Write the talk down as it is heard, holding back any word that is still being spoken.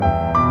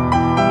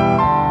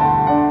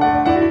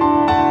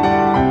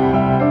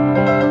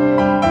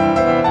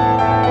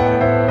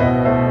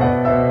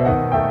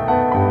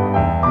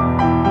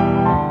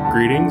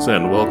Greetings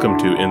and welcome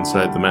to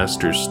Inside the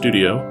Master's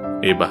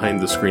Studio, a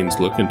behind-the-scenes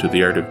look into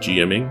the art of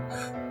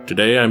GMing.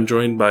 Today I'm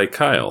joined by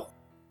Kyle.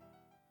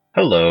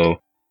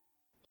 Hello.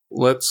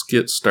 Let's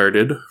get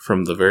started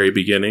from the very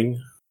beginning.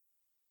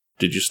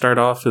 Did you start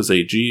off as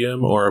a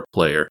GM or a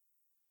player?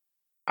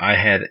 I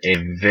had a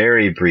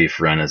very brief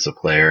run as a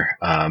player.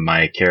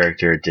 My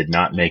character did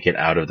not make it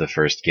out of the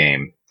first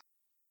game.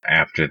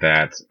 After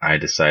that, I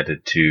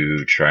decided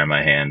to try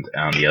my hand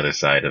on the other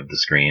side of the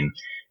screen,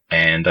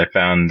 and I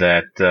found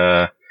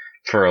that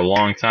for a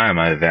long time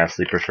I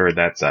vastly preferred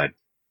that side.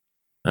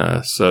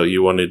 So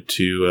you wanted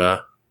to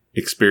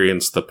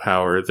experience the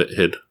power that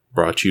had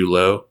brought you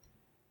low?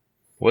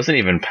 It wasn't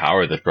even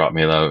power that brought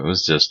me low, it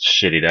was just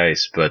shitty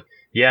dice, but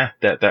yeah,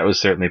 that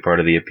was certainly part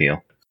of the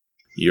appeal.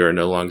 You are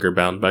no longer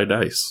bound by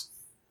dice.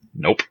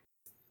 Nope.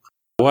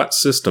 What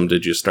system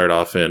did you start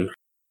off in?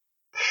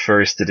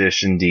 First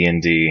edition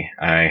D&D.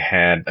 I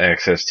had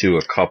access to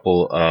a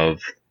couple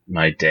of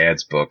my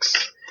dad's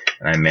books,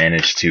 and I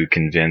managed to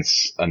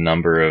convince a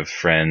number of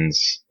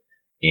friends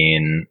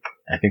in,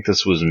 I think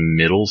this was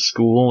middle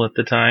school at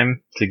the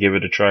time, to give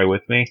it a try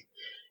with me.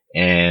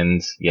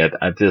 And yeah,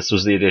 this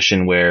was the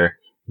edition where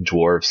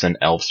dwarves and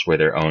elves were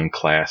their own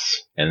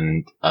class,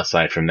 and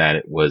aside from that,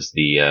 it was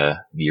the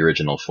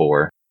original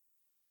four.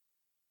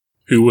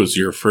 Who was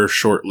your first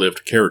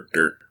short-lived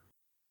character?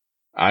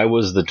 I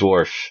was the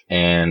dwarf,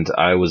 and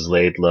I was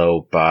laid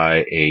low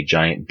by a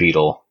giant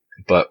beetle.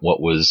 But what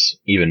was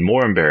even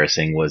more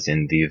embarrassing was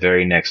in the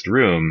very next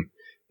room,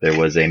 there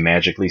was a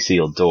magically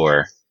sealed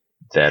door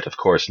that, of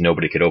course,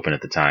 nobody could open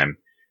at the time.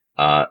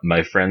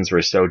 My friends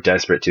were so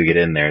desperate to get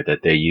in there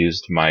that they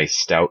used my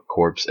stout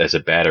corpse as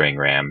a battering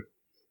ram,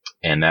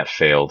 and that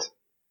failed.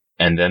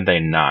 And then they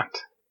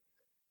knocked.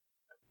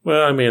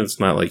 Well, I mean,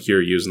 it's not like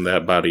you're using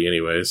that body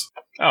anyways.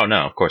 Oh,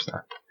 no, of course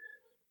not.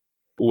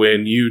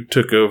 When you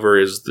took over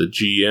as the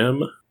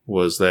GM,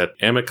 was that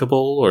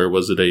amicable, or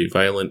was it a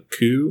violent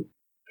coup?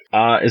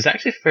 It's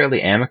actually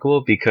fairly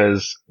amicable,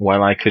 because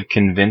while I could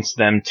convince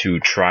them to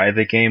try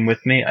the game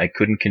with me, I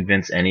couldn't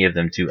convince any of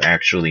them to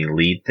actually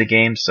lead the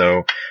game,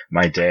 so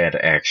my dad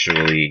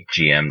actually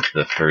GM'd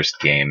the first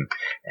game,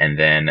 and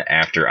then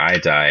after I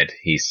died,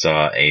 he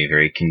saw a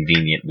very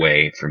convenient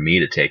way for me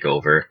to take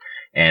over,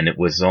 and it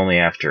was only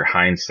after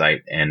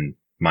hindsight and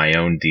my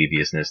own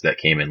deviousness that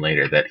came in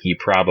later that he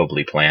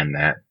probably planned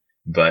that,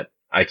 but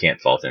I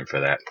can't fault him for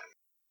that.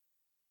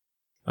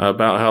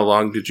 About how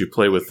long did you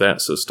play with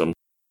that system?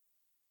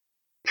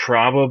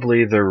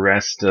 Probably the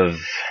rest of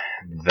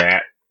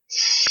that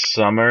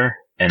summer,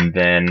 and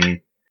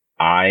then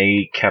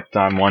I kept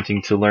on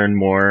wanting to learn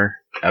more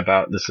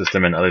about the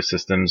system and other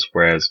systems,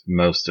 whereas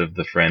most of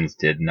the friends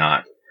did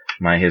not.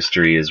 My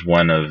history is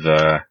one of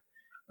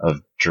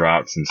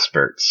droughts and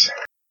spurts.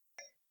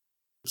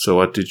 So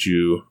what did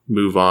you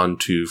move on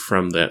to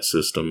from that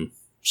system?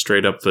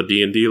 Straight up the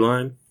D&D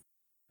line?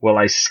 Well,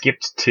 I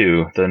skipped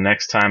 2. The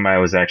next time I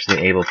was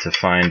actually able to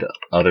find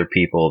other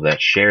people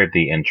that shared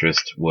the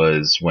interest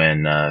was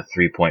when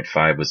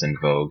 3.5 was in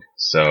vogue,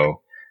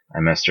 so I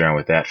messed around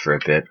with that for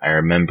a bit. I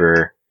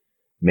remember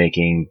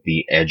making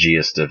the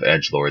edgiest of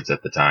edgelords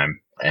at the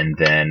time, and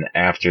then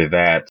after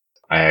that,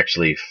 I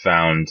actually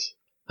found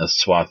a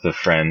swath of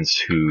friends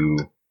who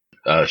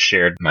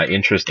shared my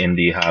interest in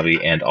the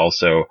hobby and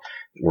also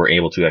were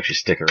able to actually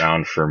stick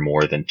around for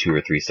more than 2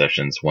 or 3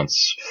 sessions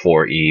once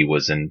 4E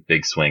was in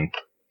big swing.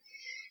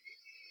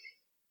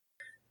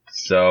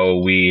 So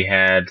we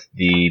had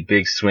the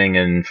big swing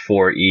in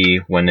 4E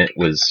when it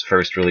was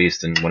first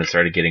released and when it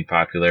started getting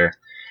popular.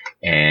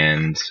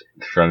 And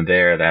from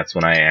there, that's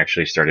when I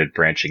actually started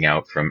branching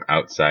out from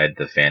outside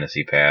the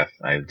fantasy path.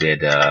 I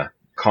did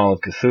Call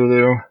of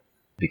Cthulhu,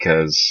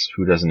 because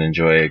who doesn't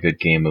enjoy a good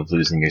game of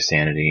losing your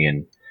sanity?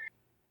 And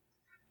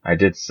I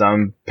did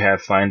some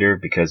Pathfinder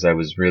because I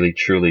was really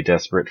truly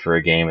desperate for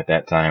a game at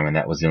that time, and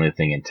that was the only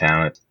thing in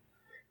town.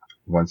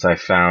 Once I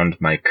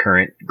found my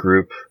current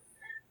group,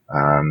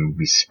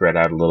 we spread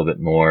out a little bit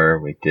more.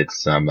 We did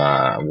some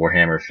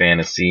Warhammer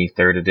Fantasy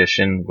 3rd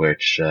edition,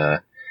 which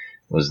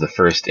was the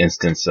first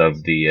instance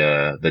of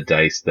the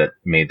dice that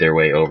made their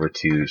way over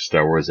to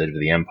Star Wars Edge of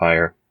the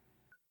Empire.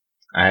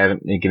 I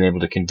haven't been able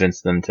to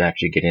convince them to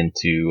actually get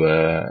into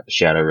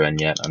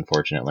Shadowrun yet,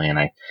 unfortunately, and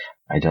I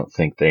don't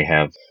think they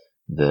have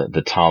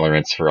the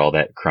tolerance for all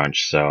that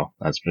crunch, so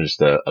that's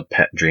just a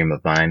pet dream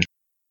of mine.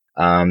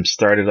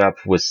 Started up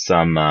with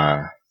some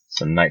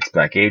Night's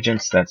Black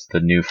Agents. That's the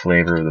new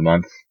flavor of the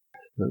month.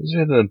 Those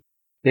are the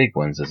big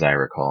ones, as I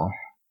recall.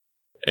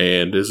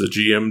 And as a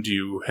GM, do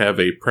you have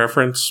a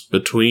preference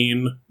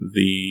between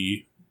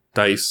the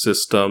dice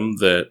system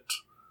that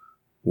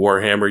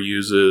Warhammer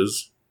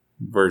uses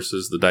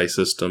versus the dice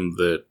system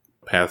that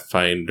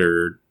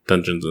Pathfinder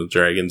Dungeons &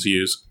 Dragons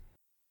use?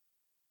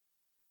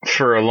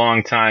 For a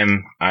long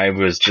time, I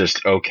was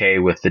just okay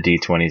with the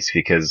D20s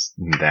because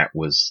that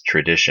was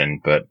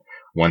tradition, but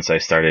once I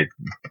started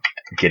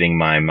getting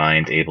my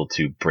mind able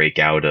to break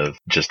out of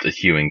just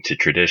adhering to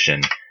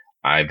tradition,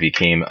 I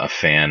became a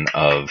fan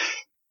of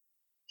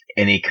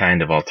any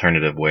kind of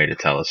alternative way to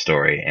tell a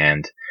story,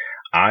 and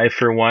I,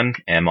 for one,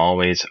 am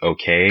always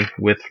okay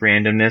with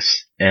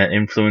randomness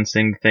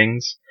influencing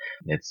things.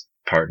 It's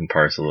part and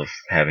parcel of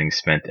having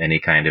spent any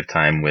kind of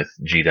time with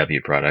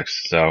GW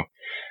products. So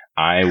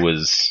I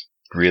was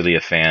really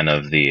a fan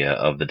of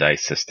the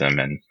dice system,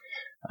 and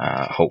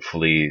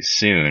hopefully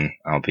soon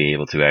I'll be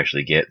able to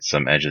actually get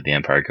some Edge of the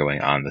Empire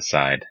going on the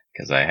side,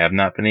 because I have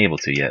not been able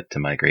to yet, to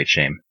my great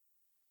shame.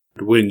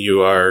 When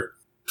you are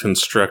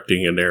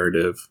constructing a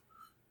narrative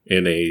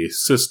in a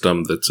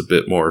system that's a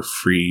bit more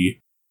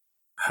free,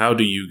 how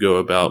do you go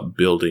about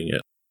building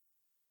it?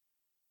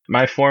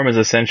 My form is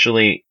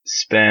essentially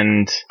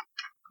spend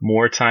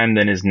more time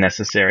than is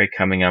necessary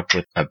coming up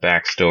with a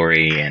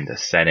backstory and a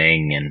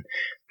setting and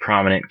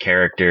prominent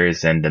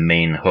characters and the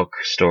main hook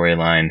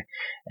storyline,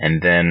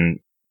 and then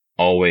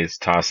always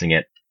tossing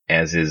it,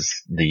 as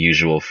is the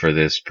usual for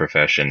this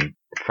profession,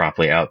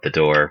 promptly out the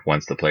door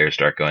once the players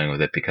start going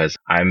with it, because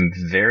I'm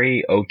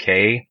very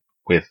okay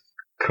with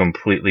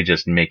completely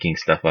just making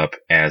stuff up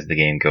as the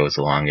game goes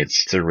along.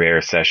 It's a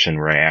rare session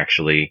where I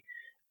actually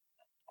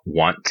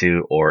want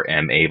to or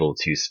am able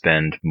to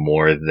spend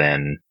more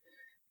than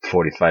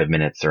 45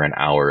 minutes or an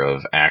hour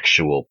of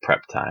actual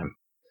prep time.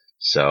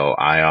 So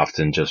I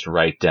often just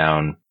write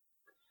down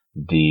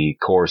the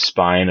core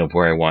spine of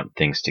where I want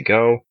things to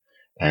go,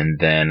 and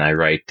then I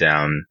write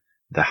down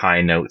the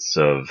high notes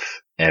of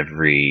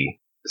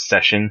every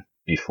session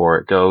before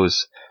it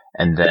goes,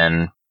 and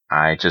then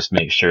I just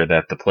make sure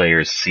that the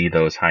players see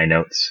those high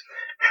notes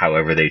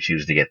however they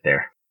choose to get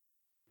there.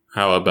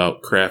 How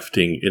about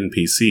crafting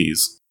NPCs?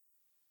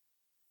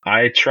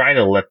 I try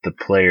to let the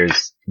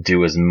players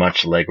do as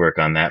much legwork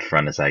on that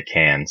front as I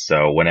can.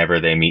 So whenever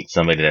they meet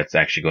somebody that's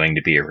actually going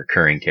to be a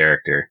recurring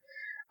character,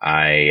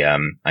 I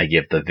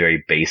give the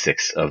very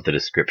basics of the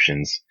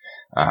descriptions.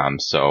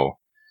 So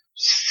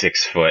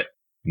 6 foot,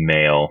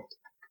 male,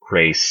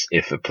 race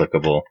if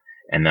applicable,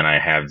 and then I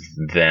have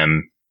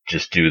them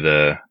just do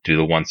the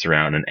once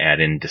around and add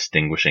in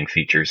distinguishing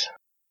features.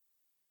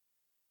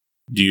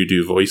 Do you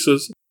do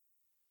voices?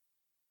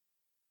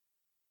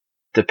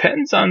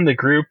 Depends on the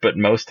group, but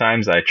most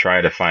times I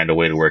try to find a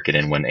way to work it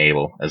in when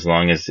able, as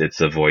long as it's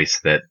a voice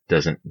that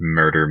doesn't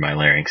murder my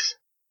larynx.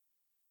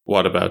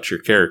 What about your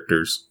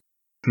characters?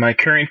 My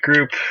current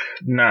group,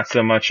 not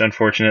so much,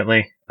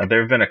 unfortunately.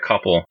 There have been a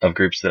couple of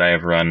groups that I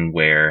have run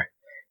where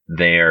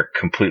they are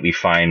completely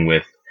fine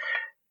with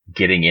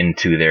getting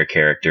into their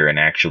character and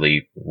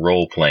actually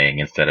role-playing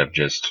instead of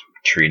just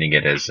treating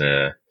it as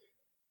a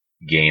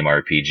game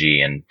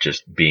RPG and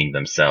just being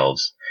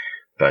themselves.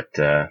 But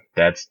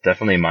that's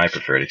definitely my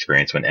preferred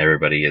experience, when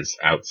everybody is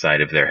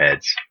outside of their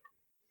heads.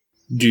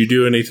 Do you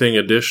do anything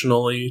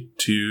additionally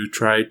to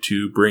try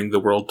to bring the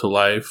world to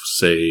life,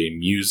 say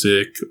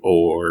music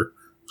or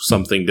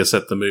something to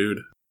set the mood?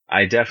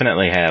 I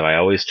definitely have. I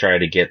always try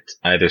to get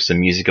either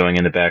some music going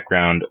in the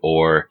background,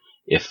 or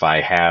if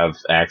I have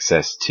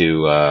access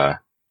to a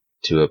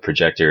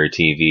projector or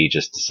TV,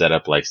 just to set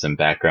up like some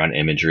background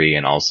imagery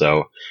and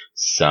also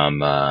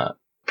some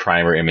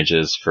primer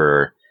images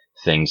for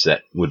things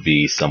that would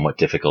be somewhat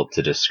difficult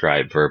to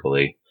describe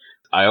verbally.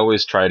 I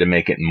always try to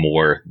make it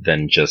more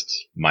than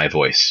just my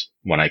voice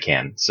when I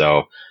can.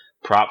 So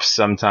props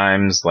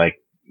sometimes,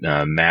 like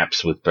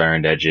maps with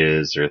burned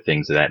edges or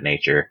things of that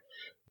nature.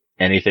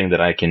 Anything that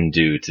I can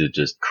do to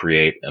just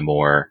create a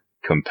more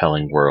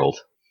compelling world.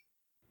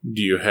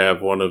 Do you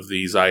have one of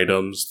these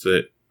items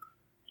that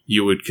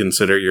you would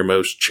consider your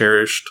most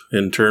cherished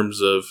in terms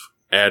of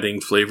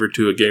adding flavor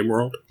to a game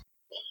world?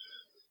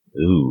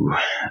 Ooh.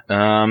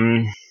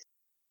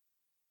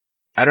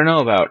 I don't know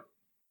about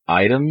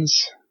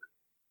items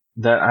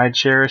that I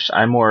cherish.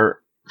 I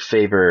more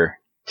favor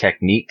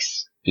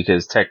techniques,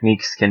 because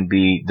techniques can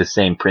be the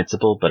same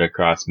principle but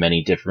across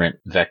many different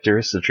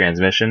vectors of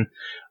transmission.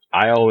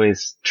 I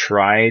always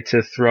try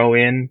to throw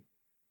in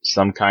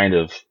some kind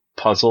of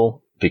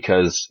puzzle,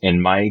 because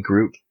in my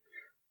group,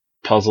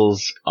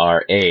 puzzles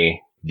are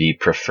the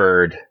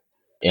preferred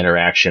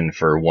interaction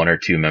for one or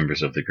two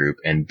members of the group,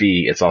 and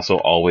B, it's also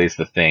always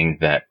the thing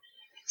that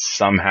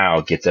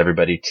somehow gets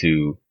everybody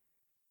to,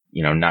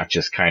 not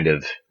just kind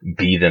of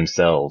be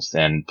themselves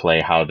and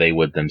play how they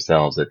would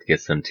themselves. It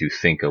gets them to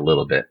think a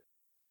little bit.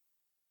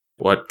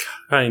 What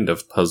kind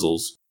of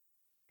puzzles?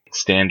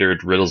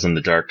 Standard Riddles in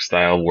the Dark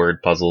style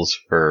word puzzles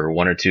for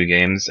one or two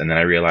games, and then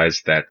I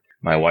realized that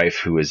my wife,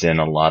 who is in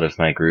a lot of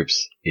my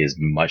groups, is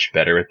much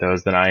better at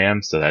those than I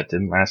am, so that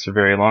didn't last for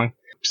very long.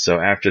 So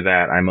after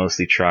that, I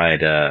mostly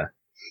tried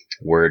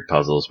word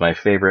puzzles. My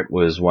favorite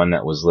was one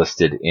that was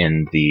listed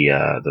in the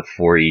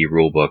 4E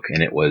rulebook,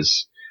 and it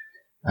was,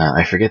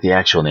 I forget the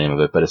actual name of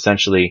it, but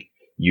essentially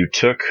you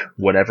took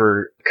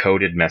whatever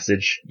coded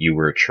message you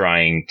were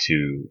trying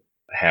to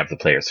have the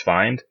players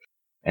find,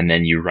 and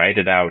then you write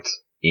it out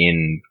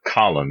in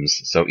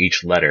columns, so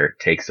each letter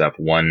takes up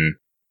one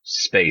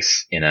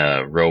space in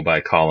a row by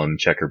column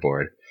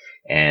checkerboard,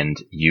 and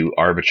you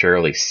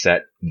arbitrarily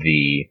set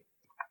the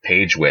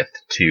page width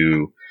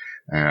to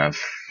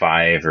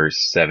 5 or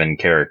 7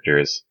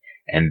 characters,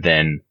 and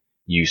then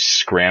you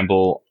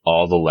scramble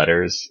all the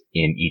letters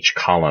in each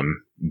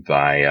column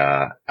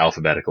by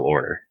alphabetical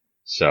order.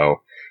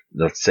 So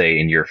let's say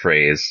in your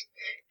phrase,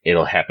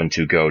 it'll happen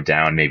to go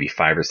down maybe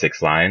 5 or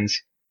 6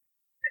 lines,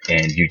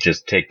 and you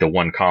just take the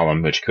one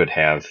column, which could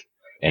have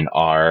an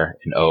R,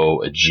 an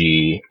O, a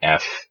G,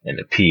 F, and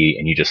a P,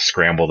 and you just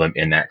scramble them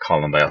in that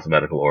column by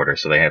alphabetical order.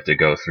 So they have to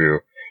go through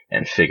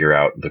and figure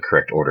out the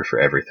correct order for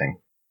everything.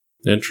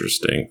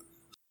 Interesting.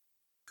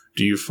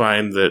 Do you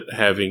find that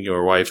having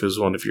your wife as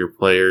one of your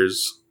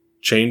players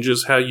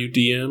changes how you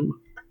DM?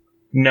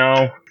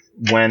 No.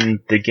 When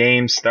the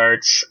game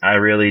starts, I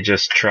really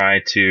just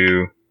try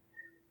to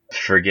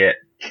forget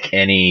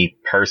any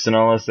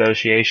personal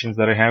associations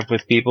that I have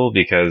with people,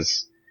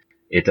 because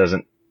it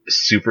doesn't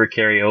super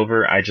carry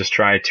over. I just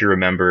try to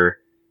remember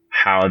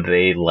how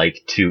they like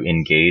to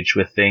engage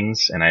with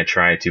things, and I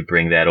try to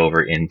bring that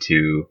over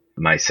into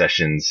my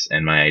sessions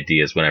and my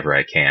ideas whenever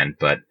I can.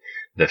 But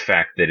the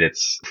fact that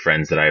it's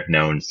friends that I've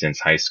known since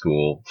high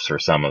school for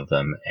some of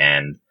them,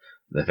 and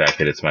the fact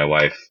that it's my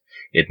wife,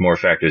 it more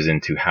factors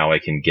into how I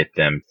can get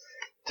them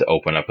to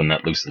open up and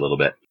let loose a little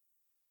bit.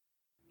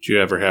 Do you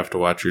ever have to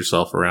watch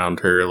yourself around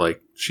her like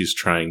she's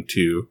trying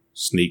to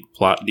sneak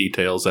plot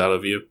details out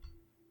of you?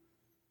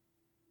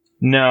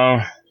 No,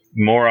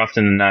 more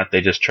often than not,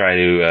 they just try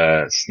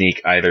to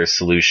sneak either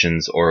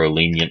solutions or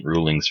lenient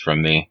rulings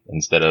from me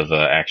instead of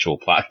actual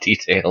plot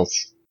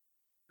details.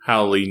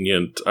 How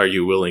lenient are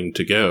you willing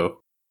to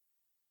go?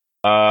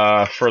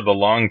 For the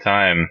long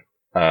time,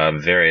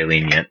 very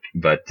lenient,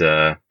 but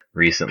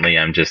recently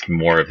I'm just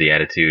more of the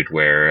attitude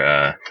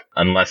where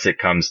unless it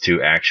comes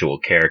to actual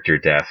character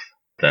death,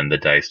 then the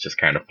dice just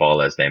kind of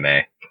fall as they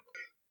may.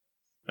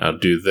 Now,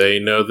 do they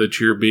know that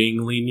you're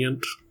being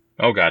lenient?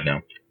 Oh god,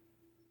 no.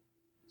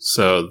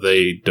 So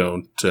they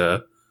don't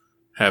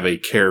have a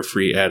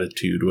carefree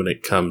attitude when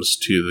it comes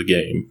to the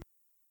game.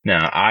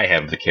 Now, I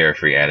have the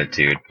carefree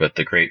attitude, but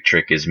the great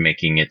trick is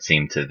making it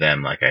seem to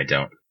them like I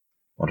don't.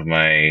 One of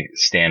my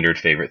standard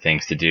favorite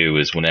things to do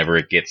is whenever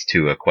it gets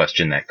to a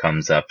question that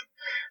comes up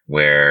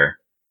where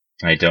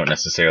I don't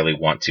necessarily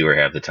want to or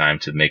have the time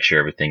to make sure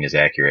everything is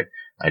accurate,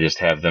 I just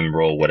have them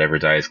roll whatever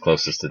die is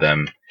closest to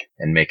them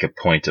and make a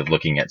point of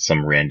looking at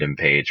some random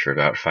page for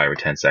about 5 or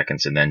 10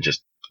 seconds and then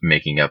just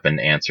making up an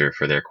answer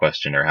for their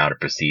question or how to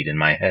proceed in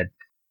my head.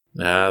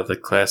 The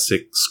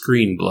classic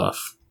screen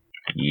bluff.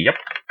 Yep.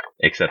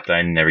 Except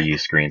I never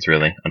use screens,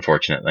 really,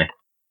 unfortunately.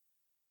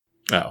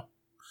 Oh.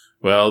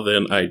 Well,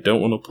 then I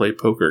don't want to play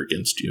poker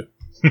against you.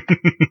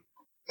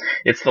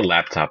 It's the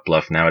laptop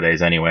bluff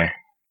nowadays, anyway.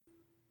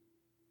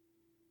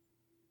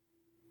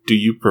 Do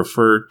you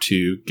prefer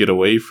to get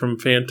away from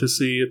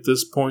fantasy at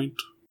this point?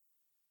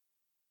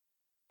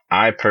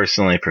 I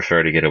personally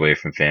prefer to get away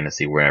from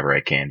fantasy wherever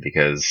I can,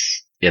 because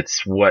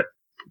it's what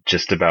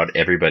just about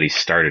everybody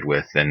started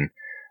with, and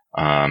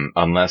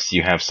unless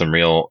you have some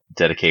real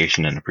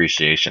dedication and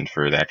appreciation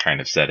for that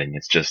kind of setting,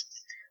 it's just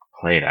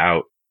played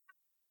out.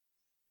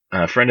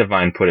 A friend of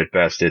mine put it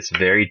best: it's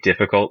very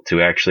difficult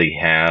to actually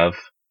have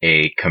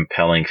a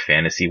compelling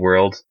fantasy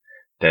world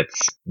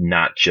that's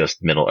not just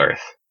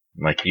Middle-earth.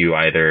 Like, you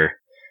either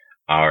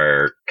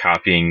are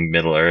copying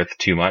Middle-earth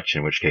too much,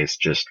 in which case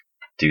just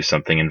do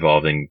something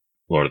involving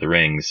Lord of the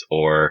Rings,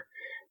 or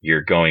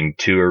you're going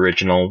too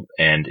original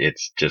and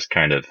it's just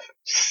kind of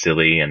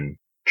silly and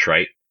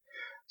trite.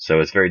 So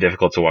it's very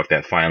difficult to walk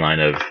that fine line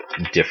of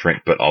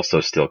different but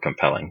also still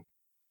compelling.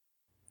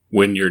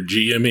 When you're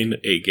GMing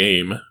a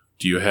game,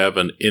 do you have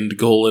an end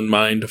goal in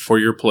mind for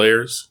your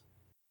players?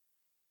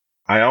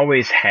 I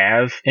always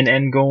have an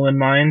end goal in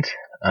mind.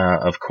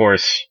 Of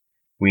course,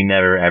 we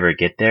never ever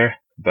get there,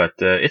 but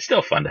it's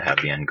still fun to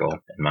have the end goal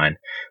in mind.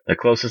 The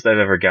closest I've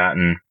ever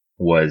gotten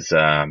was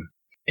a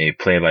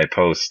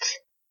play-by-post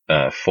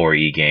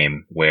 4E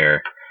game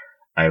where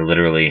I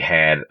literally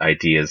had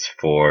ideas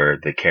for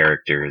the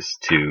characters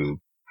to,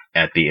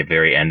 at the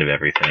very end of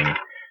everything,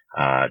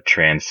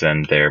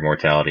 transcend their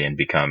mortality and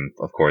become,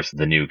 of course,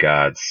 the new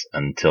gods,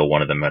 until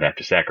one of them would have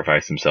to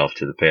sacrifice himself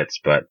to the pits.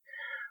 But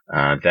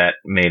that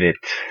made it,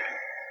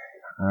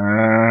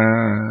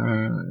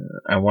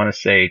 I want to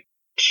say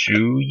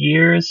 2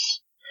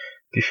 years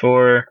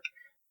before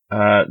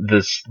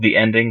the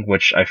ending,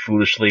 which I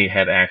foolishly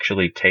had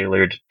actually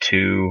tailored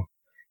to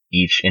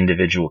each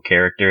individual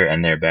character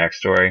and their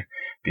backstory,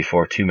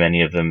 before too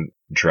many of them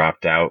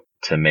dropped out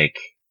to make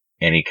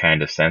any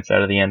kind of sense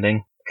out of the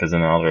ending, because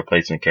then all the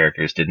replacement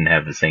characters didn't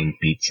have the same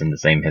beats and the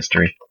same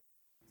history.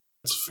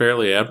 It's a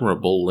fairly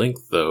admirable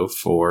length, though,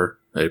 for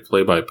a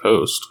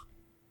play-by-post.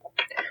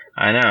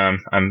 I know,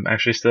 I'm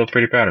actually still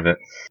pretty proud of it.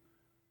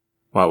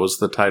 What was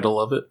the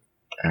title of it?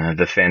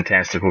 The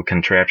Fantastical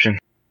Contraption.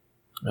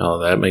 Oh,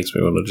 that makes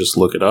me want to just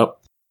look it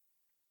up.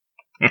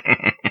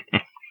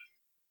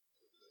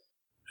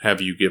 Have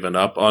you given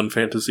up on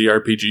fantasy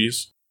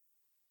RPGs?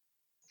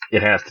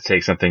 It has to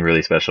take something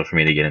really special for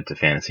me to get into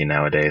fantasy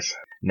nowadays.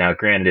 Now,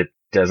 granted, it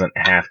doesn't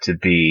have to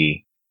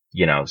be,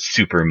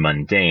 super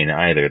mundane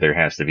either. There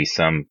has to be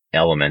some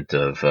element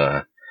of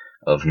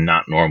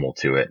not normal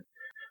to it.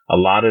 A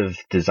lot of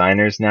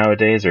designers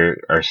nowadays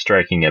are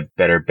striking a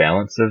better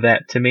balance of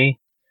that to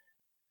me.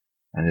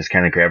 I just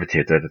kind of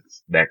gravitate to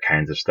that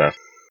kinds of stuff.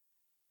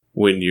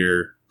 When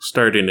you're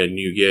starting a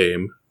new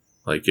game,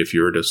 like if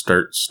you were to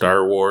start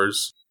Star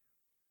Wars,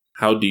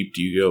 how deep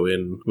do you go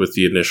in with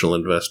the initial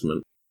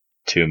investment?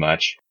 Too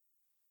much.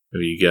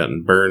 Have you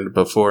gotten burned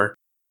before?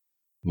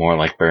 More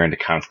like burned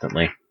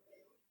constantly.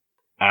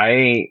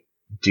 I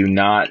do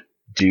not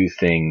do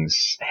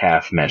things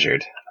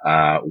half-measured.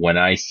 When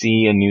I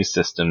see a new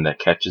system that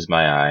catches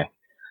my eye,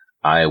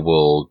 I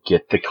will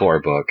get the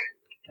core book,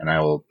 and I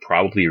will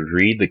probably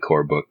read the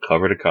core book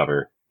cover to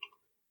cover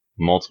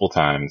multiple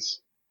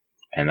times,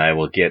 and I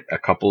will get a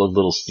couple of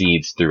little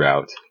seeds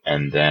throughout,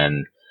 and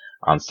then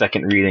on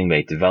second reading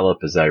they develop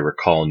as I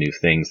recall new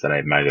things that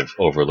I might have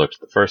overlooked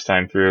the first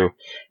time through,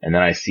 and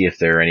then I see if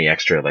there are any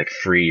extra like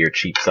free or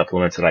cheap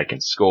supplements that I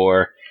can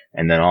score,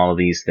 and then all of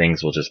these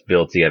things will just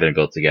build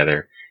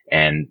together,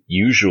 and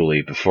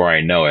usually before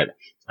I know it,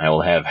 I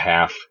will have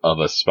half of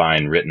a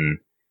spine written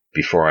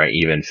before I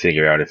even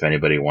figure out if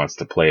anybody wants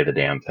to play the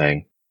damn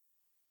thing.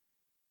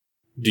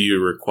 Do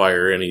you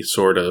require any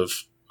sort of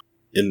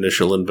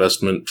initial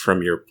investment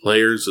from your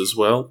players as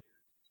well?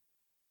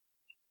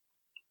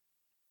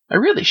 I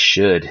really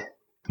should.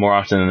 More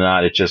often than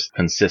not, it just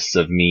consists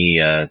of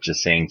me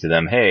just saying to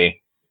them,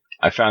 hey,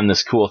 I found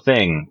this cool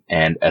thing,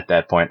 and at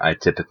that point I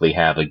typically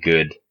have a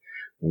good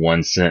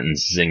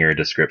one-sentence zinger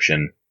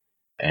description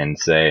and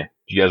say,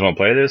 do you guys want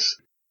to play this?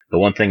 The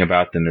one thing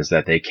about them is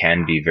that they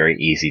can be very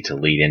easy to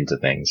lead into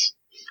things.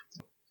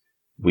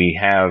 We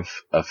have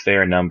a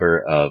fair number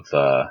of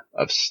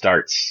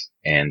starts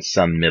and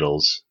some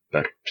middles,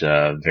 but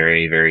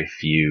very, very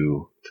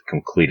few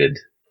completed.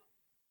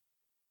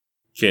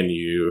 Can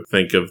you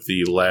think of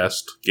the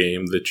last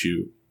game that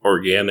you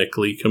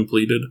organically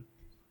completed?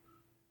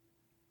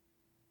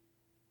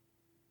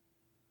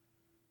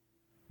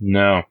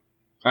 No,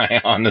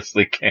 I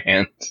honestly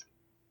can't.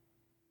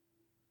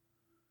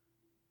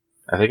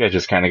 I think I've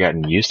just kind of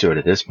gotten used to it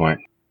at this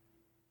point.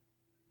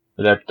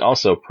 But that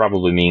also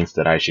probably means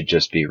that I should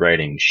just be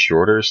writing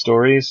shorter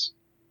stories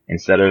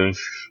instead of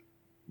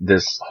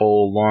this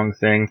whole long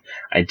thing.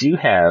 I do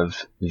have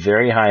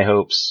very high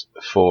hopes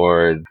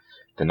for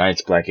the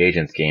Night's Black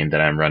Agents game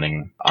that I'm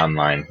running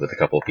online with a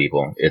couple of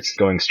people. It's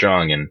going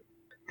strong, and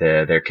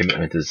their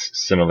commitment is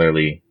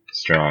similarly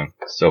strong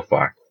so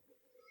far.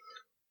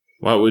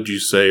 What would you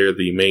say are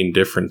the main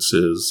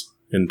differences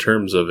in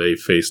terms of a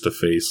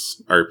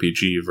face-to-face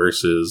RPG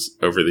versus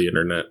over the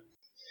internet?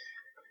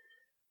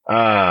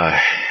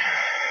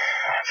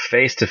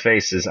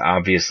 Face-to-face is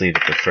obviously the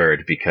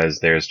preferred because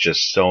there's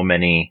just so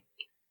many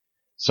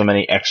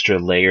extra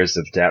layers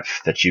of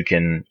depth that you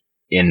can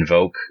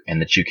invoke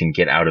and that you can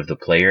get out of the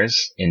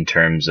players in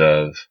terms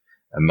of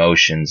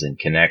emotions and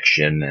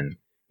connection and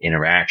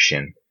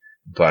interaction.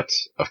 But,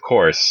 of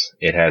course,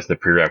 it has the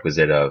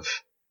prerequisite of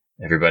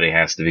everybody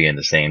has to be in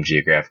the same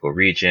geographical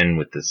region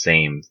with the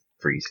same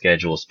free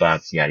schedule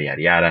spots, yada,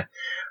 yada, yada.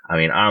 I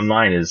mean,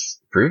 online is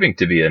proving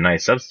to be a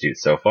nice substitute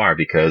so far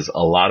because a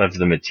lot of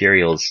the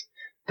materials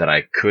that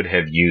I could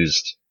have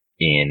used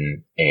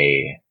in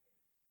a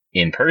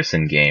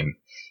in-person game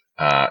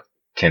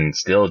can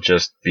still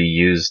just be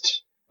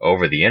used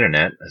over the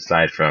internet,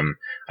 aside from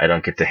I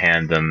don't get to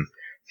hand them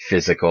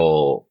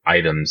physical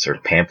items or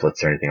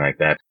pamphlets or anything like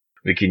that.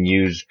 We can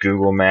use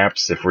Google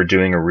Maps if we're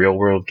doing a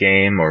real-world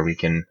game, or we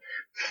can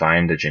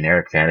find a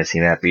generic fantasy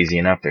map easy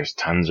enough. There's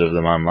tons of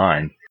them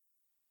online.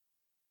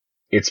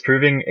 It's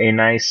proving a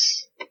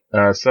nice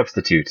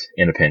substitute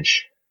in a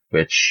pinch,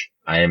 which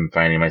I am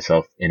finding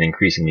myself in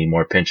increasingly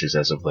more pinches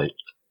as of late.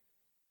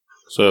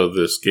 So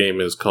this game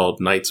is called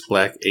Night's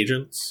Black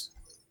Agents?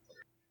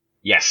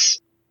 Yes.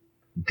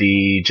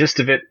 The gist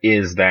of it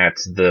is that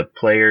the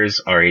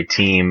players are a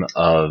team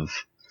of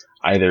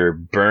either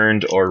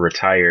burned or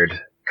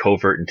retired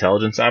covert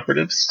intelligence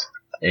operatives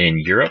in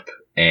Europe,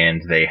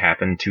 and they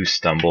happen to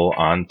stumble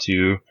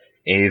onto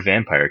a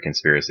vampire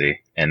conspiracy,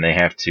 and they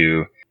have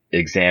to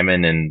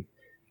examine and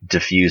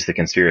diffuse the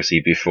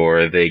conspiracy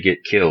before they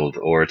get killed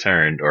or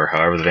turned, or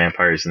however the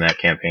vampires in that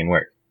campaign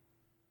work.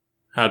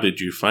 How did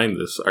you find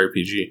this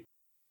RPG?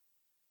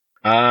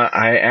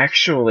 I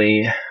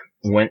actually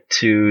went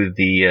to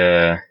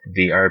the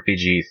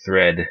RPG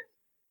thread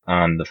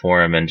on the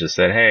forum and just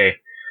said, hey,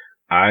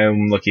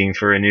 I'm looking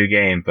for a new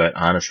game, but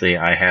honestly,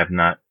 I have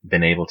not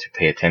been able to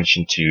pay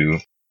attention to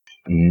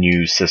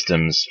new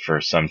systems for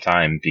some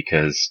time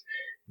because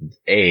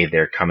A,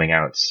 they're coming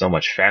out so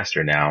much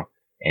faster now,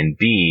 and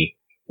B,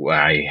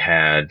 I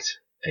had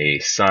a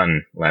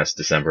son last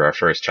December, our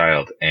first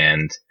child,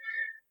 and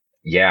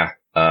yeah,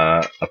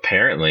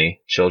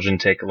 apparently children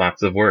take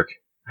lots of work.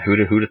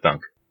 Who'da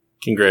thunk?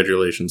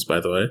 Congratulations, by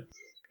the way.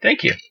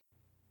 Thank you.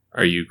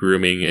 Are you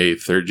grooming a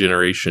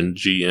third-generation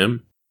GM?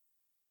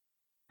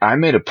 I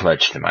made a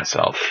pledge to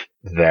myself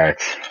that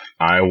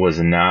I was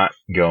not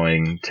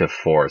going to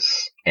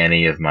force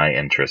any of my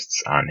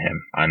interests on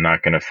him. I'm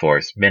not going to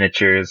force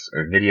miniatures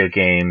or video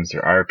games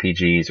or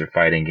RPGs or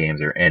fighting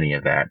games or any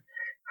of that.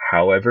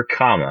 However,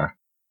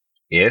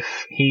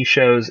 if he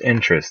shows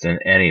interest in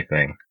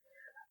anything,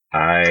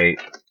 I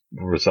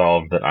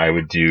resolved that I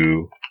would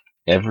do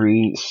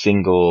every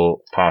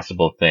single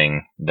possible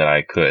thing that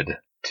I could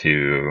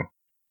to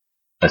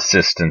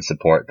assist and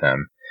support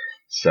them.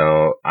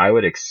 So I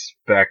would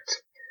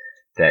expect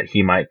that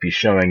he might be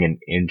showing an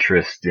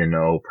interest in,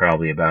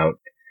 probably about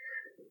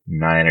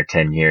 9 or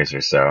 10 years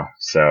or so.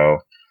 So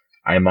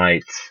I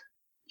might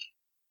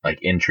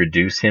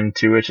introduce him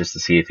to it just to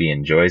see if he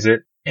enjoys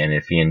it. And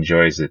if he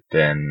enjoys it,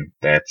 then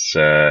that's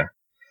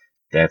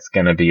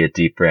gonna be a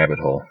deep rabbit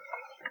hole.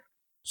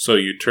 So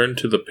you turn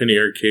to the Penny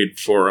Arcade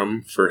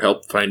forum for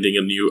help finding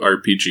a new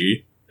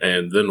RPG,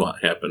 and then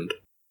what happened?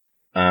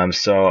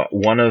 So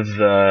one of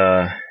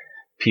the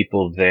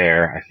people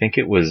there, I think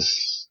it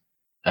was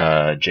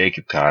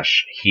Jacob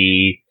Kosh,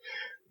 he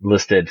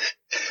listed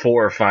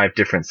 4 or 5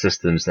 different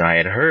systems, and I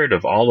had heard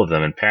of all of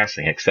them in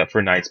passing, except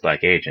for Night's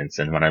Black Agents,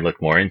 and when I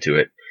looked more into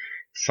it,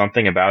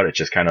 something about it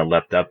just kind of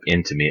leapt up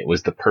into me. It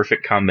was the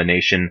perfect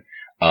combination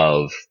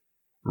of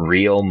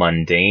real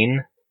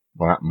mundane,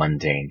 well, not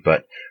mundane,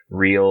 but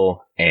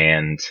real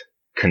and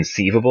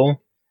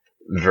conceivable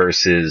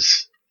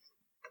versus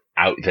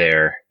out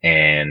there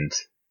and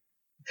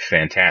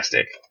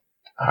fantastic.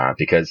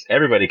 Because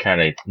everybody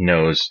kind of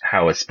knows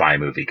how a spy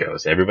movie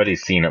goes.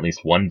 Everybody's seen at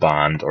least one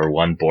Bond or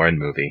one Bourne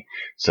movie,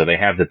 so they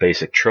have the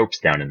basic tropes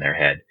down in their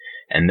head.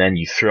 And then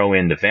you throw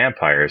in the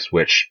vampires,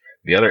 which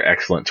the other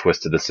excellent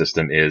twist of the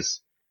system is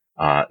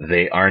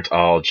they aren't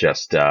all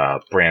just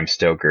Bram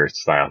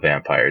Stoker-style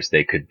vampires.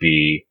 They could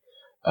be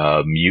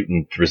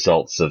mutant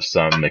results of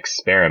some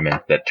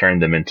experiment that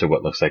turned them into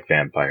what looks like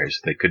vampires.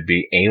 They could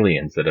be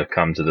aliens that have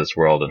come to this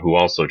world and who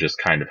also just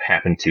kind of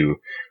happen to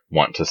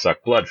want to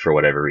suck blood for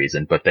whatever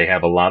reason. But they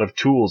have a lot of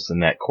tools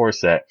in that core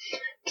set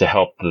to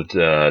help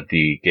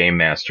the game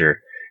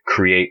master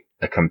create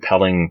a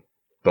compelling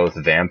both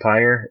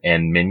vampire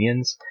and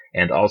minions,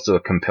 and also a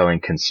compelling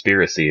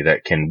conspiracy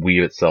that can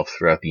weave itself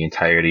throughout the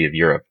entirety of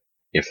Europe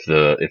if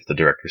the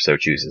director so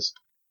chooses.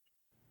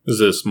 Is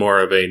this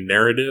more of a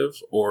narrative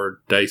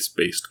or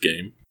dice-based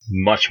game?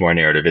 Much more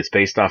narrative. It's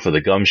based off of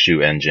the Gumshoe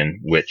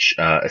engine, which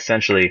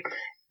essentially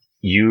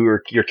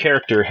your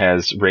character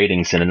has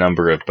ratings in a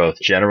number of both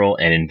general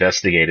and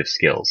investigative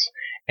skills.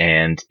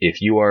 And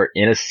if you are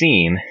in a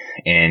scene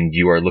and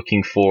you are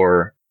looking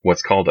for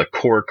what's called a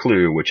core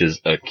clue, which is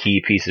a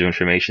key piece of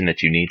information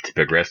that you need to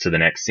progress to the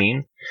next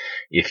scene,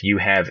 if you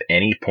have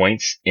any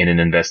points in an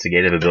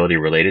investigative ability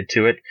related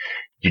to it,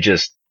 you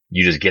just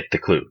get the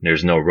clue.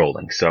 There's no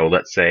rolling. So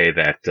let's say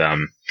that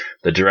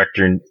the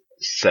director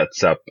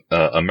sets up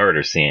a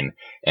murder scene,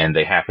 and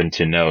they happen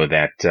to know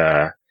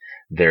that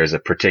there's a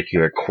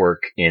particular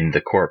quirk in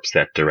the corpse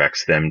that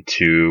directs them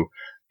to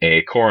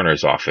a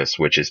coroner's office,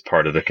 which is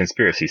part of the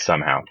conspiracy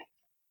somehow.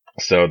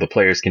 So the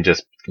players can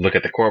just look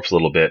at the corpse a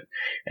little bit,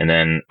 and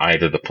then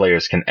either the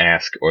players can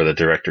ask or the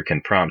director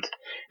can prompt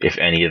if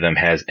any of them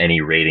has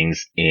any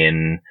ratings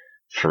in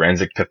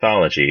forensic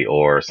pathology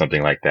or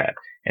something like that.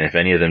 And if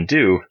any of them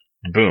do,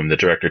 boom, the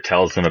director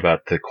tells them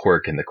about the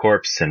quirk in the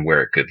corpse and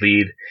where it could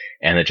lead,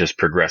 and it just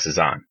progresses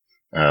on.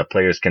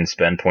 Players can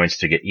spend points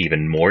to get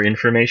even more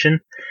information,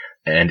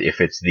 and if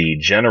it's the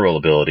general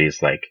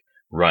abilities like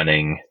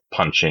running,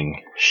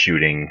 punching,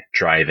 shooting,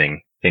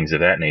 driving, things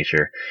of that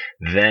nature,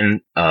 then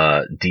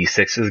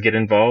D6s get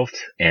involved,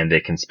 and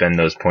they can spend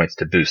those points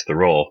to boost the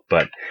roll.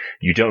 But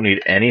you don't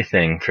need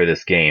anything for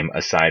this game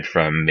aside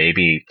from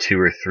maybe 2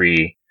 or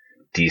 3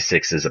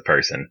 D6s a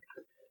person,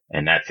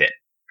 and that's it.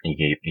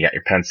 You got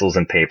your pencils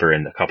and paper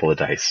and a couple of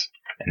dice,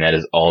 and that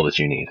is all that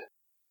you need.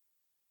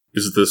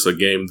 Is this a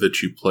game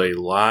that you play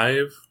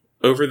live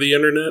over the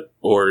internet,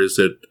 or is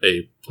it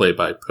a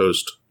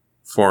play-by-post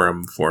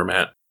forum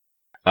format?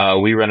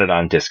 We run it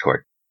on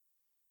Discord.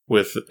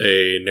 With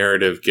a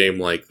narrative game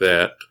like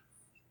that,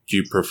 do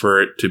you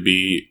prefer it to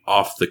be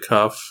off the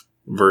cuff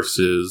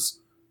versus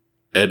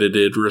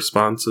edited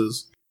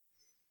responses?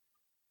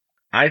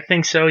 I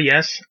think so,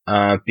 yes,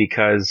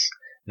 because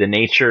the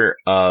nature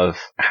of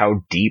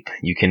how deep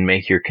you can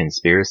make your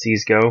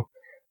conspiracies go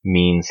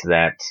means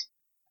that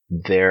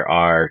there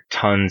are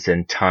tons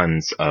and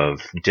tons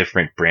of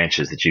different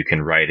branches that you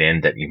can write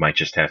in that you might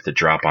just have to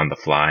drop on the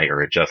fly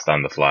or adjust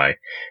on the fly.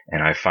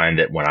 And I find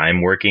that when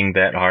I'm working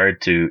that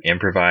hard to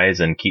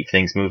improvise and keep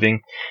things moving,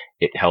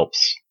 it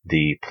helps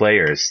the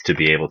players to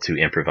be able to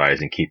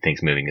improvise and keep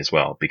things moving as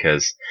well.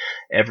 Because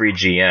every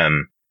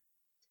GM,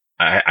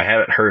 I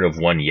haven't heard of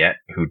one yet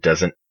who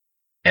doesn't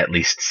at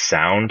least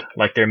sound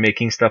like they're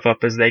making stuff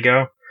up as they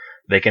go.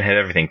 They can have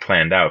everything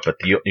planned out, but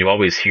you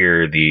always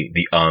hear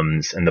the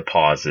ums and the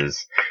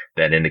pauses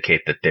that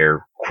indicate that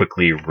they're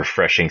quickly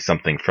refreshing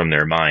something from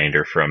their mind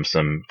or from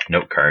some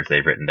note cards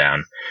they've written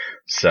down.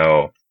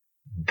 So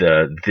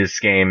this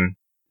game,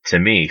 to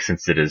me,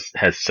 since it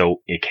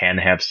can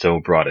have so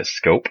broad a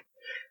scope,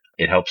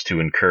 it helps to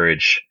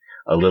encourage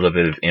a little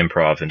bit of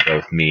improv in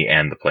both me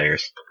and the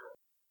players.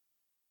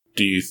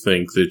 Do you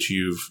think that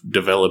you've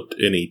developed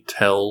any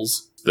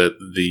tells that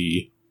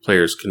the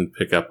players can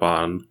pick up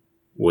on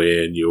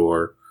when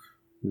you're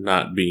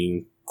not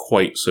being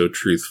quite so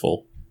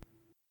truthful?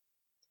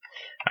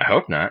 I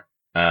hope not.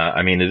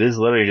 I mean, it is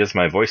literally just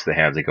my voice they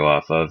have to go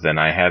off of, and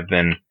I have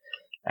been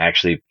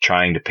actually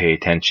trying to pay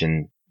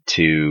attention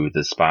to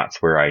the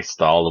spots where I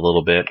stall a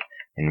little bit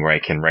and where I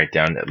can write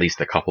down at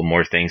least a couple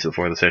more things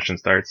before the session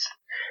starts.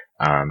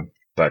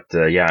 But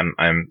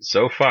I'm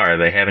so far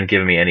they haven't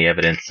given me any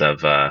evidence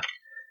of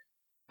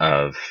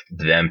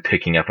them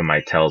picking up on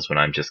my tells when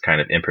I'm just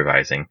kind of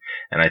improvising.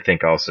 And I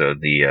think also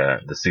the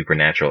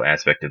supernatural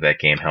aspect of that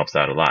game helps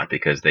out a lot,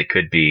 because they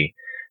could be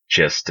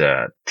just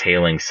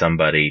tailing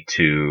somebody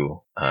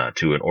to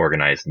an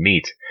organized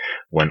meet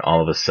when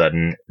all of a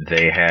sudden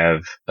they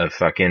have a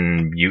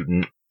fucking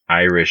mutant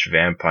Irish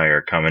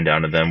vampire coming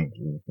down to them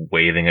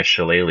waving a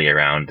shillelagh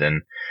around,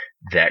 and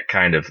that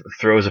kind of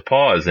throws a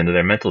pause into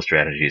their mental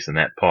strategies, and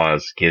that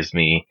pause gives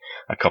me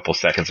a couple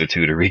seconds or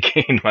two to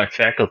regain my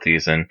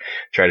faculties and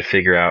try to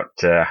figure out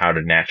how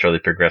to naturally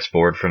progress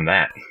forward from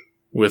that.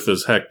 With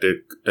as hectic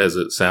as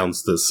it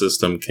sounds the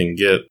system can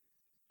get,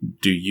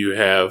 do you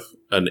have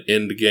an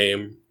end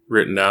game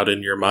written out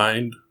in your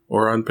mind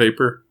or on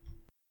paper?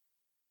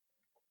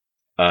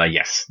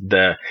 Yes.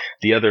 The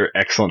other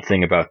excellent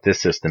thing about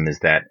this system is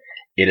that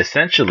it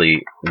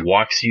essentially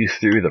walks you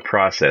through the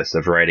process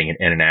of writing an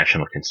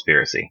international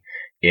conspiracy.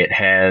 It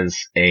has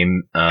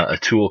a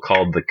tool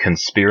called the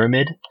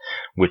Conspiramid,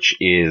 which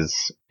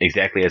is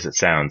exactly as it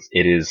sounds.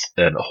 It is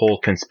a whole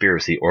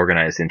conspiracy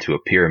organized into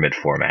a pyramid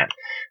format.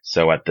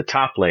 So at the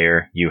top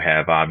layer, you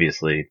have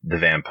obviously the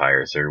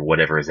vampires, or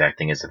whatever is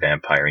acting as a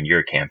vampire in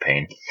your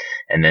campaign.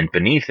 And then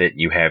beneath it,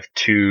 you have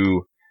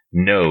two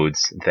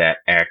nodes that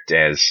act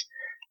as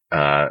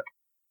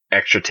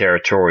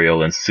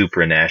extraterritorial and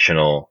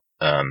supranational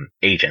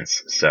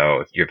agents.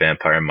 So your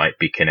vampire might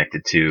be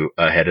connected to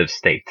a head of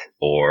state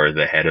or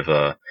the head of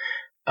a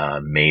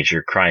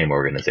major crime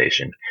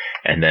organization.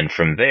 And then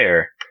from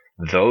there,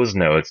 those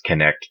nodes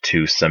connect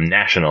to some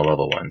national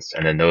level ones.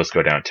 And then those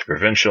go down to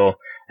provincial,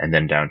 and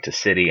then down to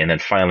city, and then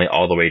finally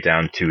all the way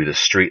down to the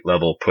street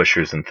level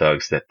pushers and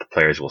thugs that the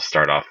players will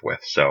start off with.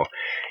 So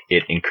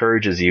it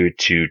encourages you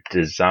to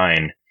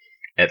design,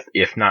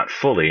 if not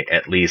fully,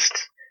 at least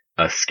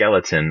a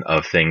skeleton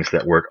of things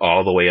that work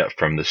all the way up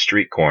from the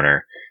street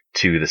corner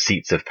to the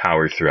seats of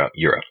power throughout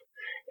Europe.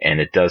 And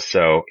it does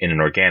so in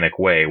an organic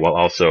way, while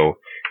also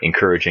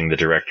encouraging the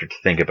director to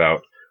think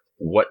about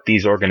what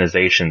these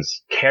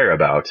organizations care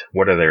about,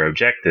 what are their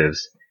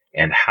objectives,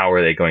 and how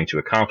are they going to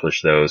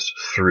accomplish those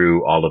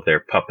through all of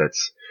their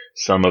puppets,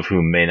 some of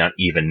whom may not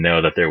even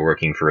know that they're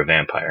working for a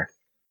vampire.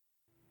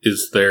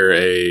 Is there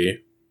a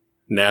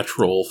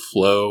natural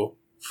flow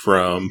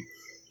from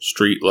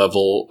street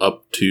level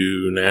up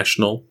to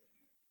national?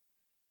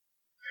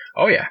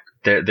 Oh yeah,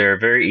 there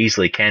very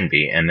easily can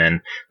be, and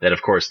then that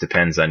of course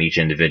depends on each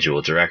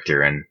individual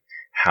director and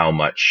how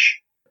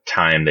much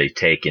time they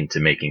take into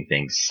making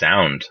things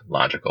sound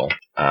logical.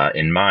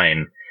 In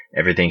mine,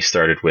 everything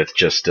started with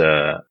just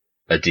a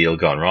deal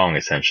gone wrong,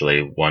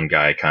 essentially. One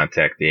guy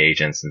contacts the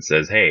agents and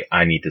says, hey,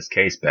 I need this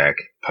case back,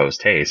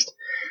 post haste.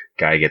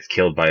 Guy gets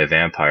killed by a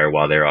vampire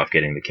while they're off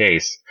getting the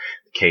case.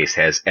 The case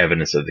has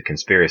evidence of the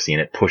conspiracy,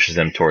 and it pushes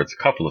them towards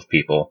a couple of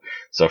people.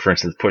 So, for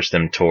instance, push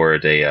them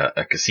toward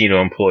a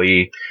casino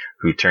employee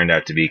who turned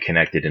out to be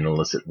connected in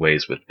illicit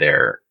ways with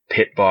their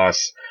pit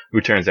boss, who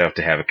turns out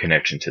to have a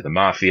connection to the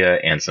mafia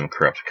and some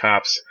corrupt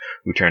cops,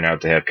 who turn out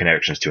to have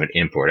connections to an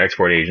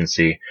import-export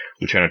agency,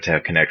 who turn out to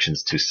have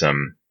connections to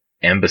some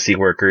embassy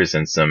workers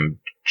and some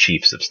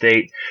chiefs of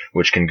state,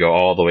 which can go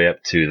all the way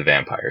up to the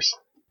vampires.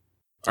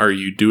 Are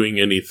you doing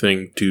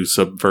anything to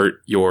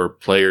subvert your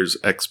players'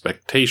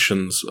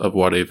 expectations of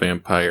what a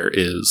vampire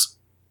is?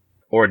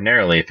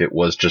 Ordinarily, if it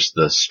was just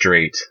the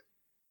straight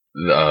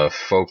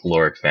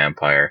folkloric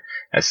vampire,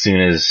 as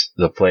soon as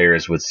the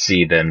players would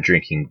see them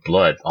drinking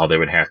blood, all they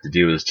would have to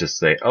do is just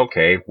say,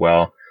 okay,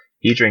 well,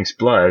 he drinks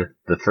blood.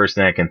 The first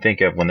thing I can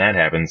think of when that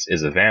happens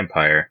is a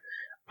vampire.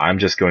 I'm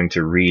just going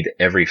to read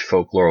every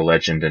folklore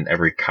legend and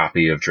every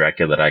copy of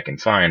Dracula that I can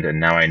find, and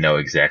now I know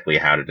exactly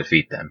how to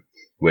defeat them,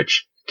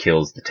 which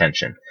kills the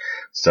tension.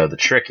 So the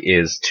trick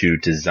is to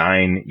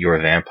design your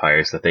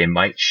vampires that they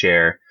might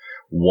share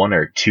one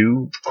or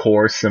two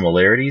core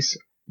similarities.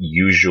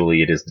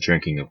 Usually it is the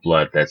drinking of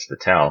blood that's the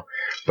tell,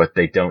 but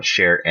they don't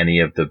share any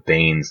of the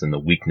banes and the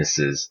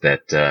weaknesses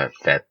that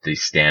the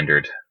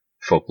standard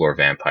folklore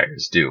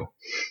vampires do.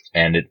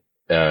 And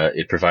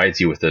it provides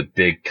you with a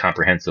big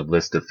comprehensive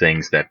list of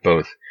things that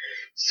both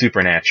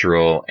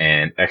supernatural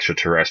and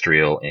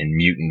extraterrestrial and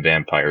mutant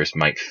vampires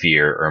might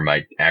fear or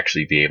might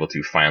actually be able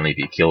to finally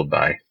be killed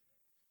by,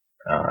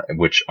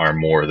 which are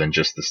more than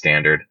just the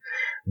standard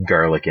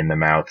garlic in the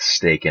mouth,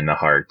 stake in the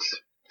heart,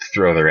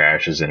 throw their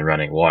ashes in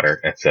running water,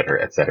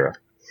 etc., etc.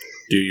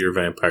 Do your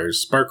vampires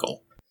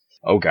sparkle?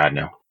 Oh god,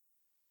 no.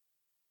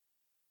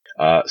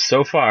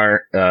 So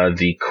far,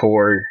 the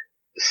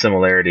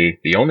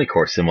only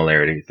core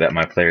similarity that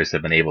my players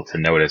have been able to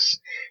notice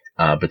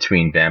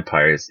between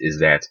vampires is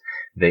that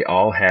they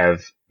all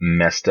have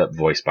messed up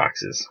voice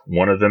boxes.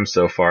 One of them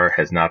so far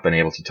has not been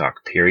able to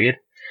talk, period.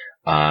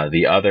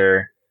 The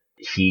other,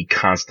 he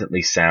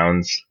constantly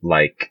sounds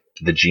like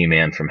the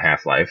G-Man from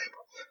Half-Life.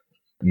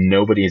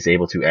 Nobody is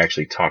able to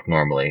actually talk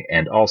normally,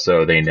 and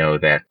also they know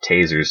that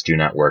tasers do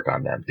not work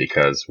on them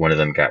because one of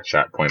them got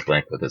shot point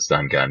blank with a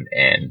stun gun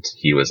and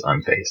he was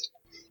unfazed.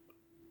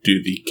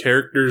 Do the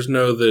characters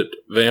know that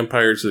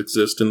vampires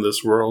exist in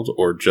this world,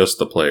 or just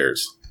the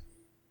players?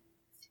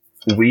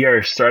 We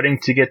are starting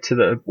to get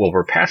to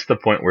we're past the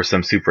point where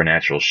some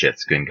supernatural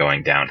shit's been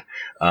going down.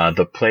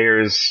 The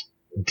players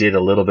did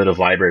a little bit of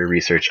library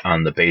research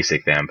on the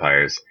basic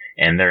vampires,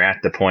 and they're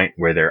at the point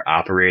where they're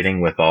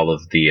operating with all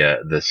of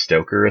the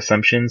Stoker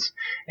assumptions,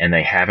 and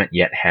they haven't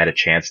yet had a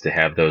chance to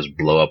have those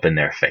blow up in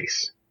their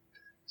face.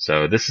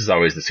 So this is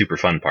always the super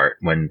fun part,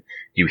 when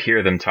you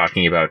hear them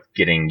talking about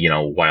getting,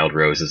 wild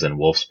roses and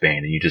wolfsbane,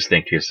 and you just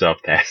think to yourself,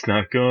 that's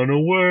not gonna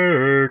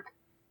work.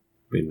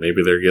 I mean,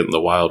 maybe they're getting the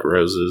wild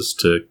roses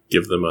to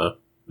give them a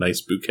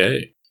nice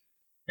bouquet.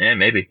 Yeah,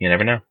 maybe. You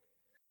never know.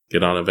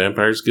 Get on a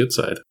vampire's good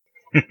side.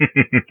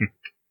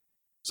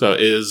 So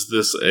is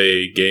this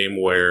a game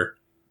where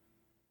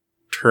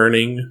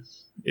turning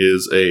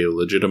is a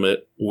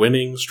legitimate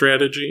winning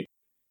strategy?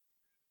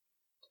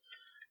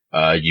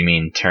 You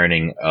mean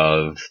turning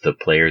of the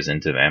players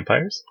into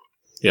vampires?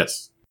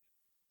 Yes.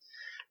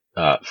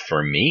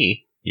 For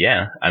me,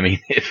 yeah. I mean,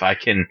 if I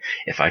can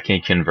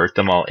convert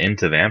them all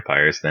into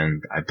vampires,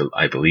 then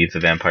I believe the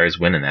vampires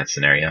win in that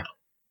scenario.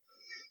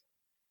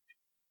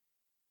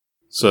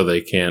 So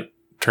they can't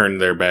turn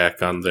their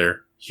back on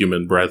their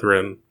human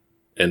brethren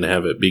and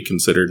have it be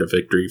considered a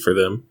victory for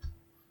them?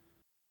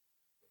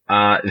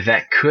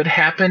 That could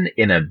happen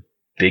in a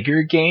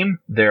bigger game.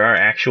 There are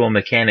actual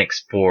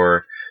mechanics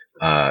for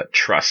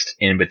trust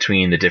in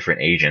between the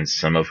different agents,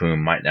 some of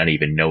whom might not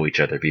even know each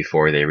other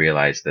before they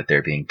realize that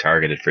they're being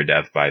targeted for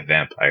death by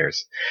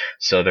vampires.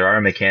 So there are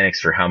mechanics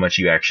for how much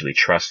you actually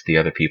trust the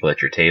other people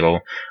at your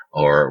table,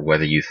 or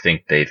whether you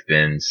think they've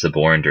been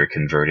suborned or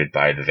converted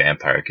by the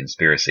vampire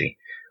conspiracy.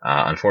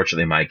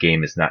 Unfortunately, my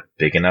game is not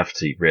big enough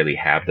to really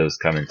have those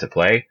come into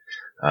play.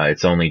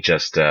 It's only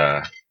just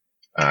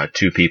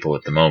 2 people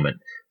at the moment.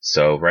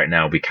 So right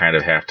now we kind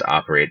of have to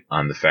operate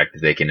on the fact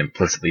that they can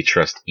implicitly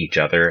trust each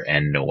other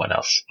and no one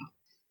else.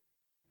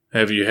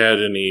 Have you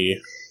had any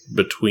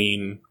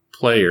between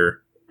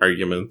player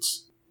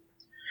arguments?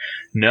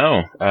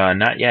 No,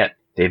 not yet.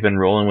 They've been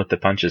rolling with the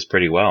punches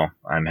pretty well,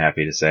 I'm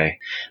happy to say.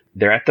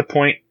 They're at the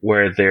point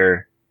where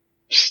they're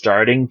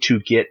starting to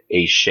get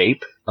a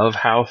shape of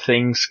how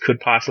things could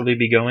possibly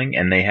be going,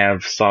 and they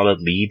have solid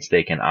leads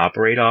they can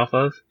operate off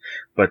of,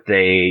 but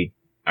they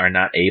are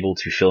not able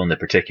to fill in the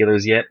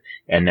particulars yet,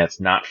 and that's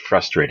not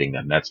frustrating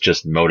them. That's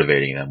just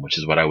motivating them, which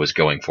is what I was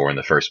going for in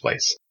the first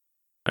place.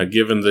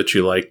 Given that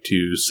you like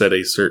to set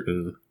a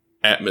certain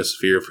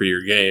atmosphere for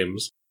your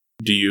games,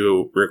 do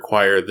you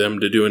require them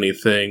to do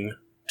anything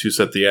to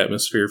set the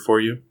atmosphere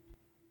for you?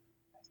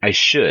 I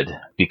should,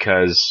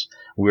 because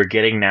we're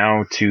getting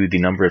now to the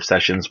number of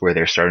sessions where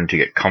they're starting to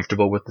get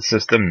comfortable with the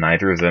system.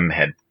 Neither of them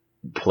had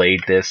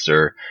played this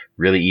or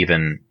really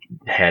even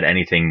had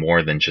anything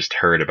more than just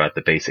heard about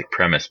the basic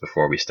premise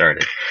before we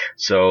started.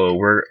 So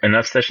we're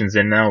enough sessions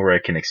in now where I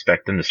can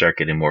expect them to start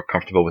getting more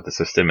comfortable with the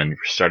system and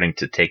starting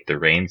to take the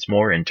reins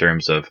more in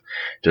terms of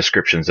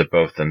descriptions of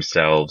both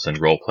themselves and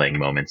role-playing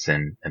moments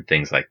and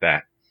things like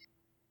that.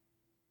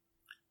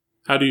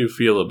 How do you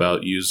feel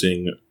about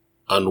using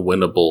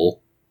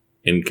unwinnable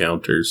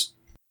encounters?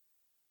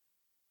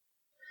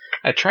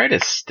 I try to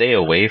stay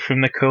away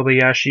from the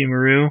Kobayashi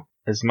Maru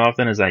as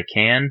often as I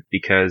can,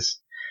 because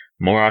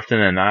more often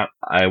than not,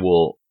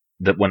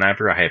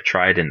 whenever I have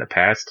tried in the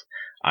past,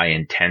 I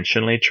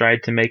intentionally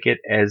tried to make it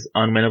as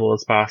unwinnable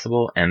as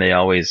possible, and they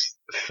always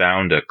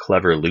found a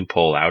clever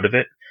loophole out of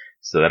it.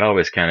 So that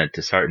always kind of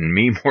disheartened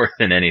me more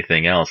than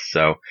anything else.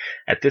 So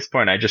at this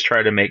point, I just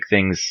try to make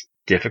things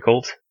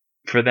difficult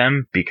for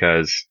them,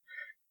 because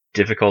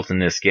difficult in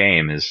this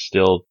game is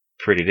still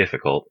pretty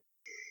difficult.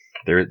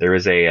 There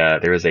is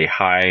a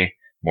high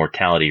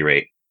mortality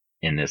rate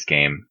in this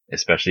game,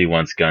 especially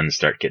once guns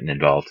start getting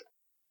involved.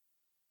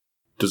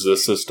 Does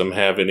this system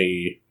have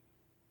any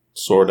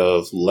sort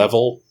of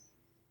level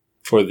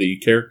for the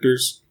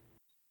characters?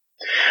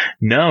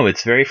 No,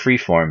 it's very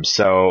freeform.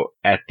 So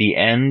at the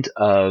end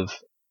of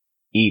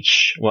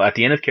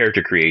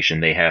character creation,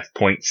 they have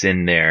points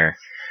in their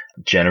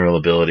general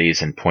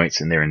abilities and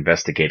points in their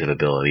investigative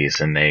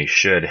abilities, and they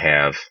should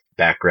have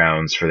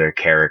backgrounds for their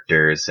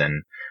characters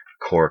and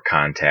core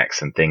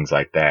contacts and things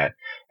like that.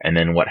 And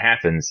then what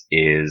happens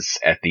is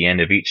at the end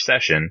of each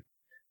session,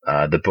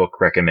 the book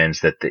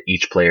recommends that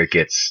each player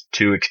gets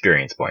 2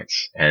 experience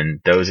points, and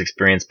those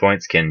experience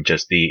points can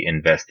just be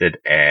invested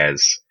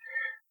as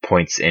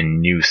points in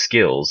new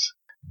skills.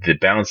 The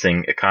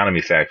balancing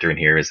economy factor in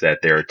here is that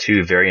there are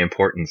 2 very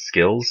important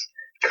skills,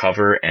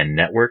 cover and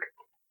network,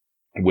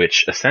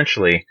 which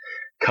essentially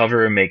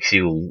cover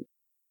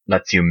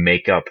lets you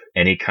make up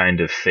any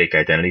kind of fake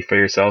identity for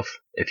yourself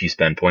if you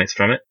spend points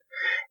from it,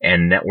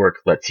 and network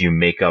lets you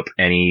make up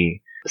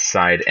any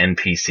side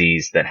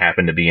NPCs that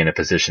happen to be in a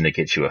position to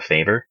get you a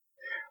favor.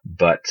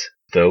 But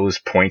those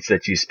points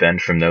that you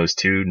spend from those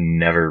 2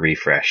 never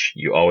refresh.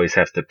 You always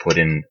have to put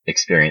in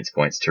experience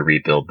points to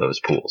rebuild those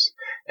pools.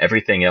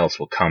 Everything else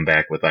will come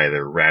back with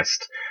either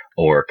rest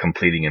or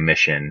completing a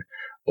mission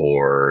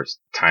or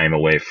time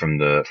away from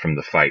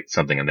the fight,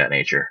 something of that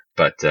nature.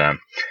 But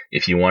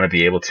if you want to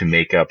be able to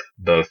make up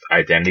both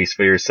identities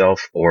for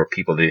yourself or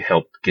people to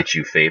help get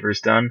you favors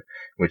done,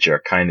 which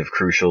are kind of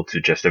crucial to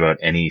just about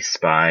any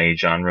spy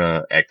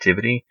genre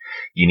activity,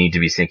 you need to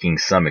be sinking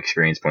some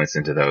experience points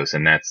into those.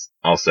 And that's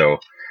also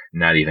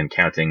not even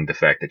counting the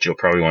fact that you'll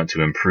probably want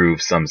to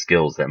improve some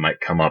skills that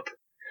might come up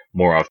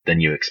more often than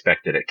you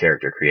expected at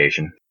character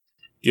creation.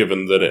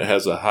 Given that it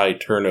has a high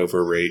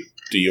turnover rate,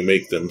 do you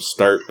make them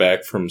start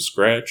back from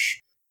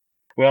scratch?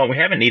 Well, we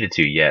haven't needed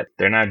to yet.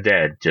 They're not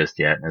dead just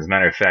yet. As a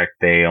matter of fact,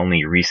 they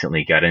only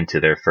recently got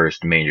into their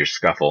first major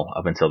scuffle.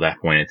 Up until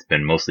that point, it's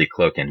been mostly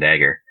cloak and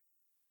dagger.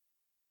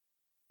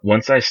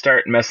 Once I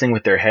start messing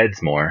with their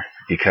heads more,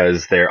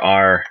 because there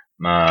are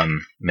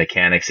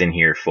mechanics in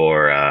here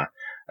for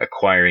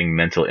acquiring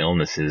mental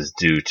illnesses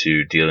due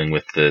to dealing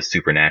with the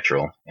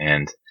supernatural,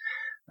 and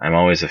I'm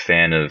always a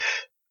fan of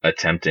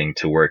attempting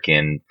to work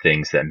in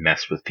things that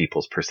mess with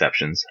people's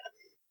perceptions.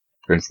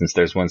 For instance,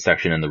 there's one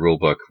section in the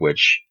rulebook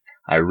which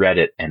I read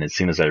it, and as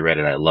soon as I read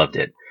it, I loved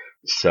it.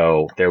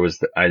 So there was,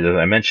 as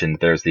I mentioned,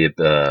 there's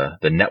the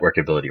network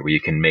ability where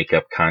you can make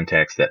up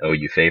contacts that owe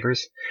you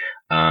favors.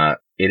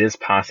 It is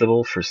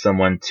possible for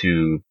someone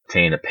to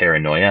obtain a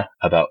paranoia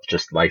about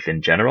just life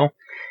in general.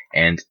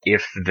 And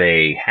if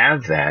they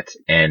have that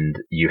and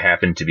you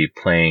happen to be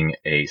playing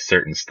a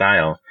certain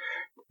style,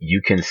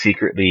 you can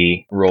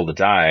secretly roll the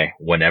die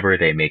whenever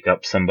they make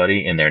up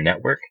somebody in their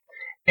network.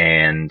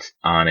 And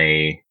on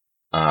a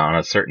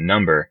certain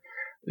number,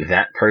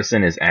 that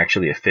person is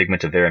actually a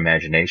figment of their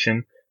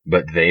imagination,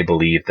 but they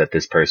believe that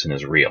this person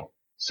is real.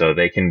 So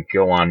they can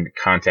go on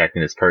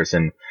contacting this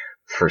person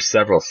for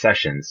several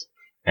sessions,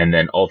 and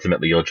then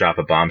ultimately you'll drop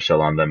a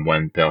bombshell on them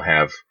when they'll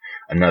have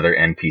another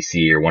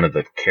NPC or one of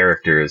the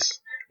characters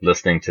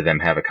listening to them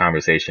have a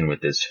conversation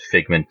with this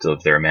figment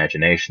of their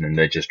imagination, and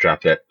they just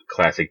drop that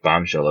classic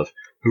bombshell of,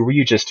 who were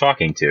you just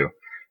talking to?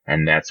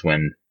 And that's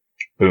when,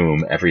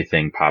 boom,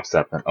 everything pops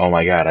up, and oh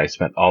my god, I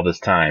spent all this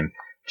time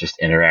just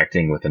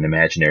interacting with an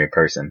imaginary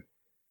person.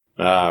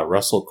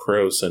 Russell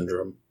Crowe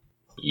syndrome.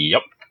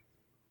 Yep.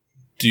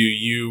 Do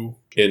you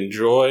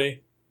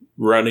enjoy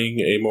running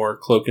a more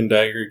cloak and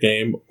dagger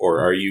game, or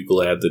are you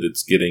glad that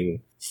it's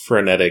getting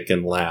frenetic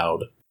and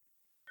loud?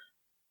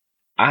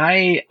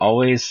 I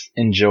always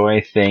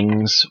enjoy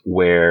things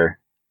where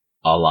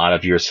a lot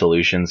of your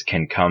solutions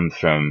can come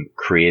from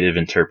creative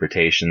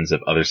interpretations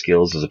of other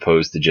skills as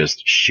opposed to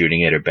just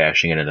shooting it or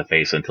bashing it in the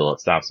face until it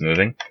stops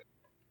moving.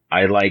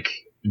 I like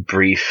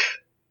brief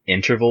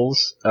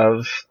intervals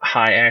of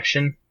high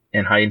action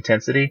and high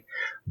intensity,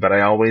 but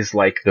I always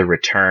like the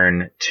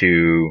return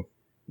to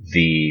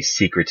the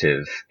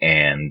secretive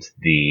and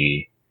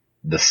the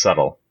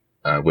subtle,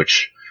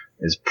 which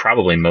is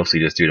probably mostly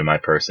just due to my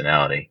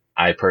personality.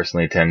 I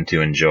personally tend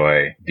to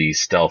enjoy the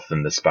stealth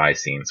and the spy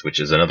scenes, which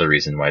is another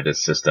reason why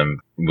this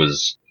system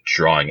was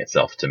drawing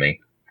itself to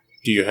me.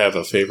 Do you have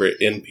a favorite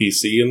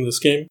NPC in this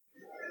game?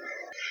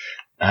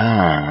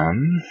 I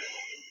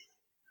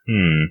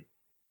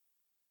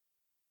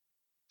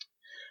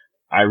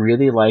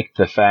really like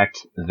the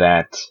fact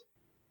that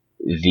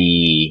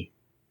the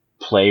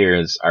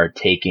players are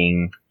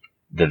taking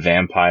the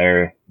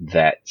vampire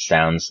that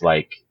sounds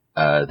like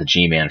the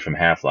G-Man from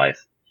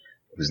Half-Life,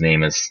 whose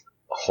name is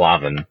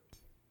Hlaven.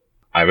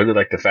 I really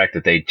like the fact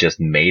that they just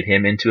made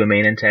him into a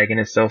main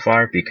antagonist so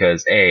far,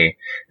 because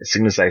as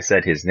soon as I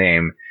said his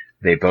name,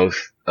 they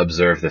both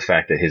observed the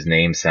fact that his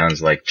name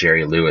sounds like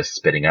Jerry Lewis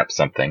spitting up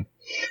something.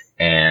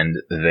 And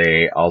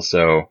they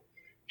also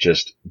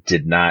just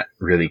did not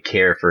really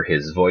care for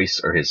his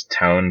voice or his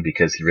tone,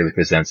 because he really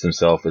presents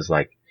himself as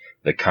like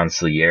the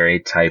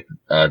consigliere type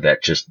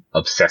that just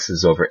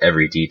obsesses over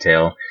every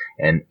detail,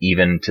 and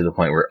even to the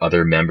point where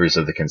other members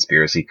of the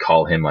conspiracy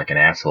call him like an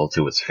asshole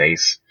to his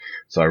face.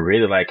 So I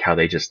really like how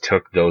they just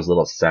took those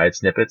little side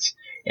snippets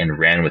and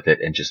ran with it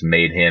and just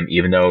made him,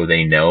 even though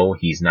they know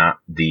he's not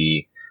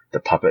the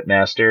puppet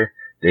master,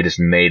 they just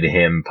made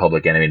him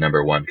public enemy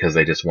number one because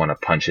they just want to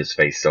punch his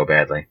face so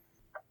badly.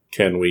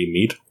 Can we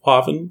meet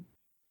Hlaven?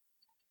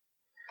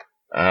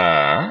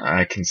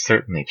 I can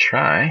certainly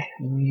try.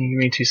 Give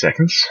me 2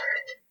 seconds.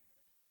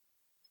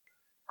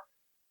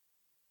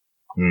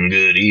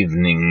 Good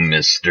evening,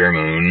 Mr.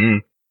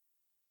 Moon.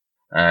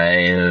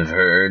 I have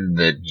heard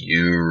that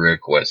you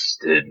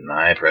requested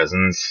my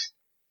presence,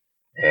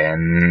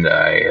 and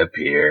I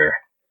appear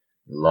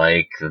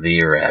like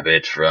the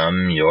rabbit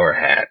from your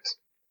hat.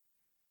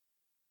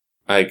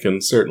 I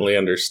can certainly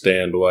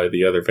understand why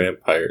the other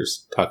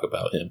vampires talk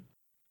about him.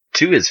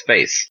 To his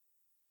face.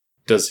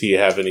 Does he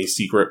have any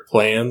secret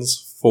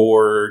plans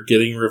for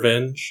getting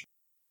revenge?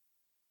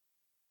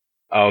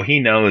 Oh, he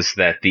knows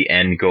that the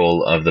end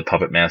goal of the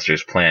Puppet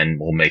Master's plan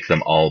will make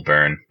them all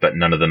burn, but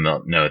none of them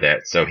know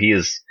that. So he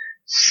is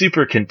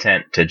super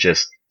content to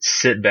just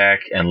sit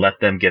back and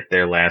let them get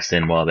their last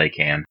in while they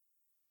can.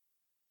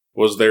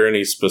 Was there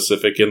any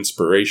specific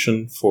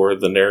inspiration for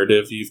the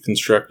narrative you've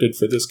constructed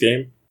for this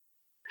game?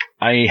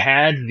 I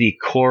had the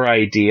core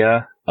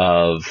idea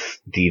of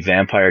the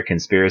vampire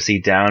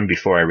conspiracy down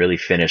before I really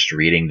finished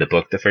reading the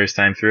book the first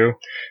time through.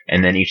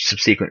 And then each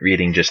subsequent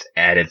reading just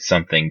added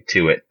something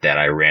to it that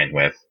I ran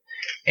with.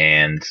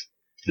 And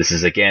this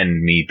is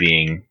again me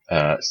being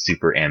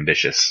super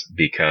ambitious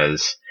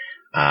because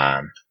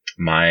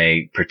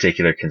my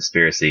particular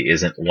conspiracy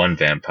isn't one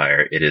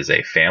vampire. It is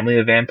a family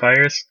of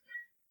vampires.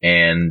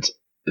 And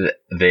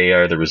they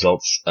are the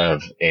results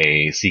of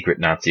a secret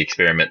Nazi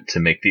experiment to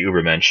make the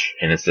Ubermensch.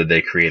 And instead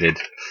they created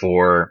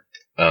 4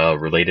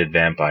 related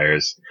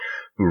vampires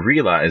who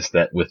realized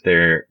that with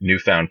their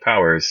newfound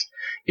powers,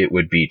 it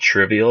would be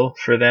trivial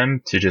for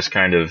them to just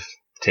kind of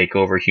take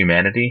over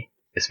humanity,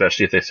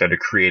 especially if they started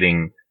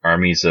creating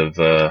armies of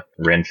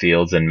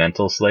Renfields and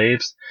mental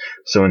slaves.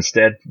 So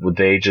instead,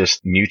 they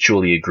just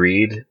mutually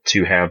agreed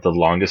to have the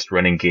longest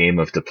running game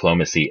of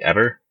diplomacy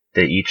ever.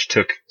 They each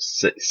took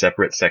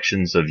separate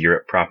sections of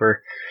Europe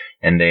proper,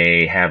 and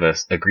they have a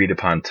agreed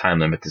upon time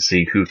limit to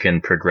see who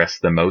can progress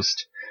the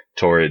most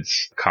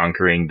towards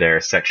conquering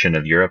their section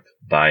of Europe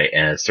by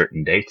a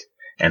certain date.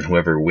 And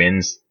whoever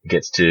wins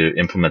gets to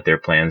implement their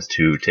plans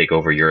to take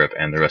over Europe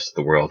and the rest of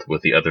the world,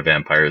 with the other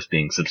vampires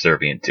being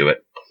subservient to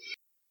it.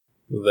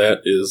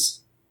 That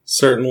is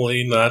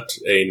certainly not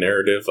a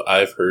narrative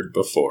I've heard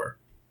before.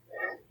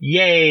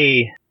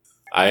 Yay!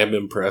 I am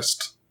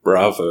impressed.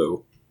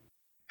 Bravo.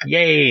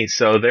 Yay!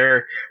 So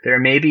they're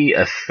maybe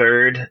a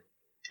third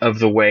of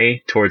the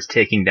way towards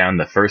taking down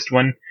the first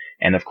one.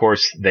 And of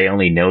course, they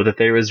only know that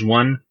there is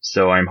one,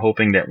 so I'm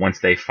hoping that once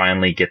they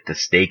finally get the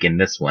stake in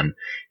this one,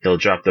 he'll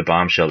drop the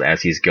bombshell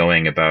as he's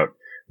going about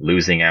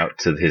losing out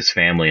to his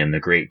family in the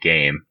great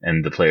game,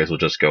 and the players will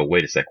just go,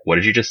 wait a sec, what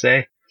did you just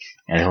say?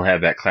 And he'll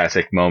have that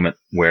classic moment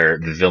where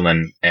the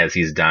villain, as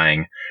he's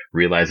dying,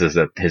 realizes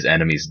that his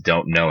enemies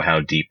don't know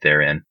how deep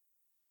they're in.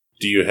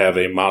 Do you have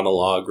a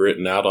monologue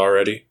written out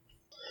already?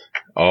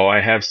 Oh, I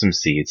have some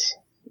seeds.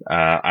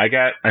 I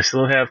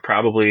still have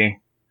probably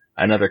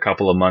another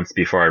couple of months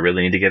before I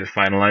really need to get it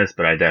finalized,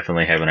 but I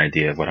definitely have an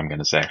idea of what I'm going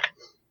to say.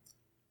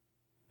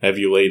 Have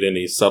you laid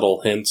any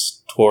subtle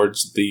hints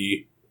towards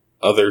the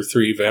other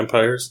 3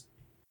 vampires?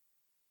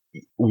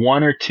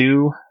 1 or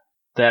 2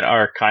 that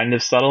are kind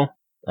of subtle.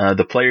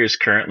 The players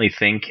currently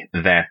think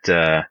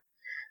that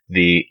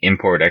the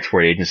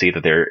Import-Export Agency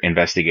that they're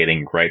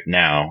investigating right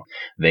now,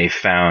 they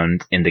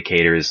found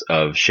indicators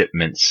of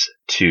shipments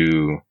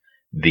to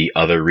the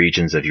other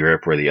regions of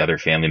Europe where the other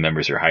family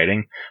members are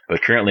hiding.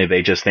 But currently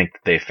they just think that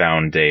they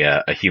found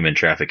a human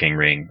trafficking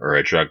ring or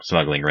a drug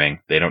smuggling ring.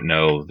 They don't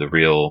know the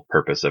real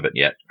purpose of it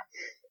yet.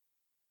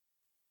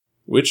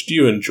 Which do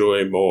you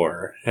enjoy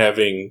more,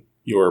 having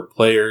your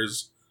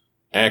players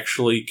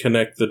actually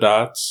connect the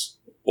dots,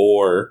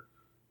 or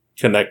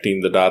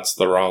connecting the dots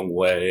the wrong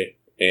way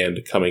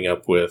and coming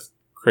up with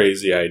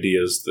crazy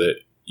ideas that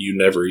you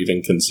never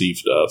even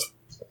conceived of?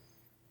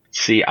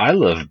 See, I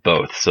love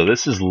both, so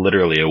this is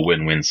literally a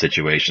win-win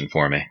situation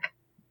for me.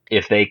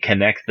 If they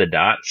connect the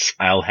dots,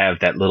 I'll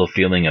have that little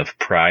feeling of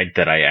pride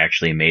that I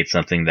actually made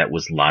something that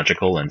was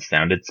logical and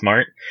sounded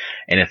smart.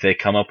 And if they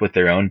come up with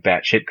their own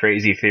batshit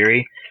crazy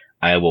theory,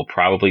 I will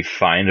probably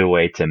find a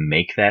way to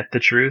make that the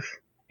truth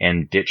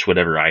and ditch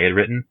whatever I had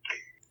written.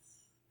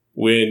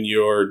 When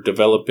you're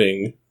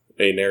developing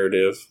a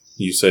narrative,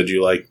 you said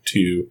you like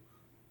to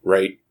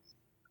write.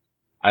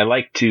 I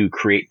like to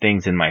create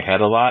things in my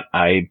head a lot.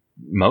 I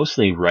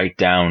mostly write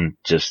down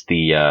just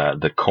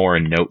the core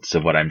notes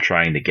of what I'm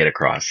trying to get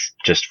across,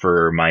 just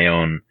for my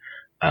own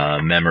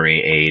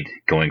memory aid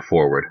going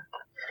forward.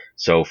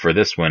 So for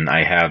this one,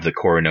 I have the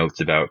core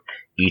notes about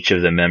each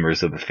of the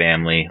members of the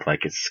family,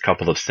 like it's a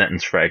couple of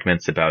sentence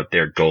fragments about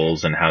their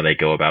goals and how they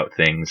go about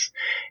things,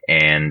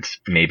 and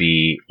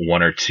maybe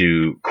 1 or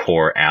 2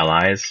 core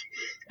allies.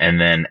 And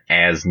then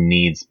as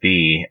needs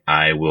be,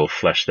 I will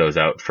flesh those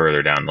out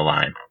further down the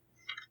line.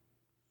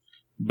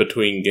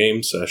 Between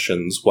game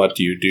sessions, what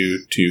do you do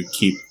to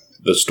keep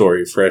the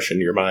story fresh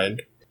in your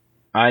mind?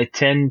 I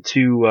tend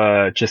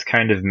to just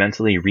kind of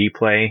mentally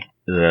replay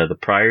the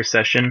prior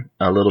session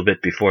a little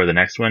bit before the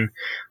next one.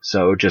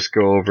 So just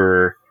go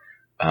over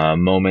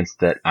moments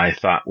that I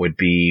thought would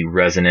be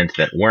resonant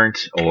that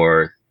weren't,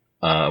 or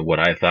what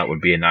I thought would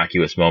be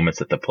innocuous moments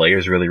that the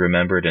players really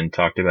remembered and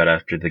talked about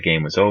after the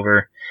game was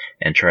over,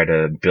 and try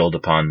to build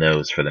upon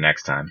those for the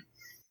next time.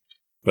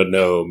 But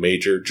no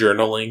major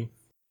journaling?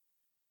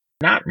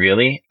 Not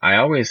really. I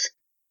always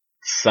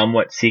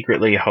somewhat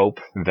secretly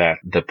hope that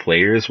the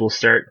players will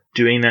start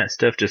doing that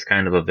stuff just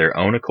kind of their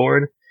own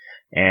accord.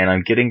 And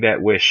I'm getting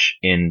that wish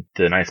in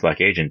the Night's Black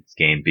Agents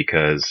game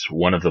because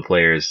one of the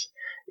players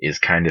is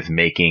kind of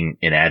making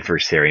an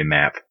adversary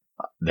map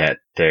that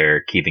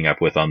they're keeping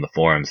up with on the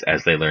forums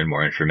as they learn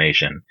more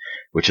information,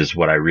 which is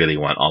what I really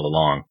want all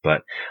along.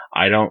 But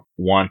I don't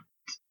want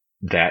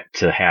that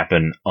to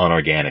happen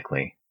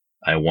unorganically.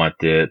 I want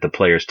the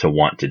players to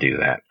want to do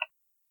that.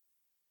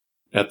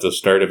 At the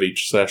start of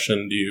each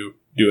session, do you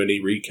do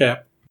any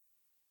recap?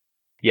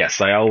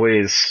 Yes, I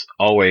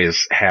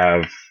always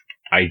have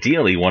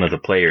ideally one of the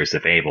players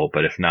if able,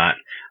 but if not,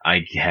 I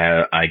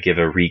give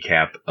a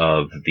recap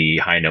of the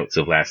high notes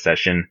of last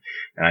session,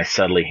 and I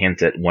subtly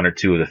hint at one or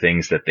two of the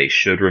things that they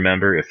should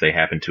remember if they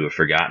happen to have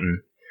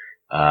forgotten.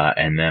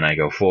 And then I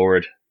go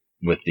forward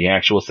with the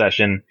actual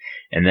session,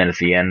 and then at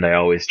the end I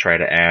always try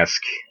to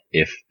ask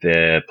if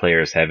the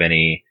players have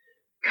any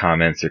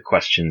comments or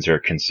questions or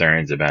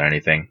concerns about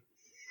anything.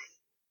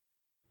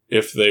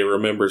 If they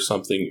remember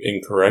something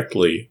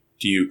incorrectly,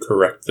 do you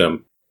correct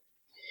them?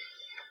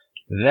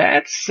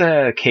 That's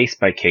a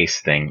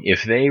case-by-case thing.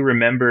 If they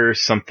remember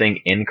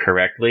something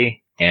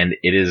incorrectly, and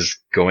it is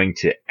going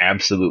to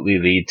absolutely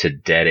lead to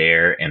dead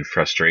air and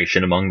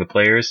frustration among the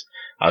players,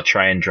 I'll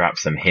try and drop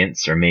some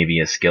hints or maybe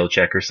a skill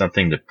check or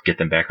something to get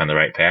them back on the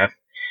right path.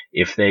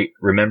 If they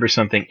remember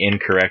something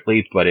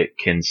incorrectly, but it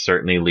can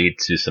certainly lead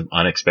to some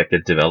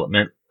unexpected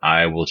development,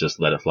 I will just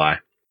let it fly.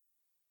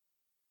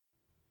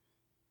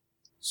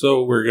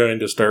 So we're going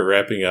to start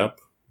wrapping up,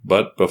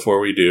 but before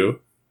we do,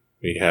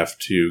 we have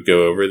to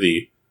go over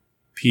the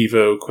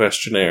Pivo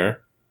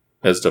questionnaire,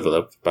 as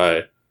developed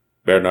by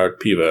Bernard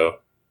Pivo,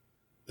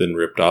 then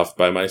ripped off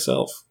by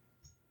myself.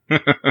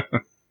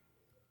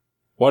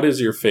 What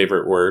is your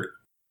favorite word?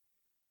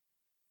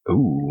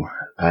 Ooh,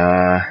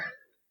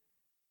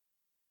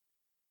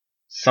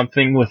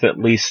 something with at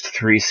least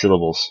 3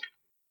 syllables.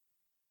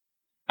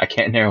 I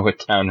can't narrow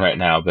it down right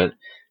now, but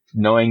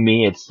knowing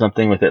me, it's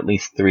something with at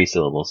least 3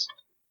 syllables.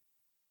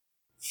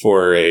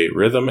 For a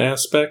rhythm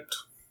aspect?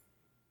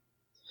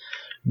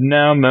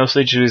 No,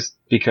 mostly just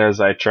because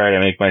I try to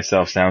make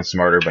myself sound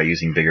smarter by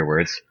using bigger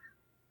words.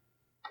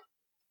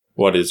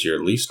 What is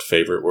your least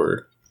favorite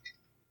word?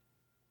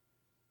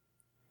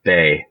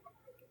 Bay.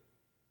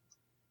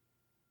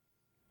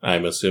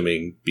 I'm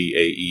assuming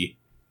BAE.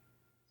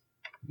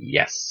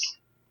 Yes.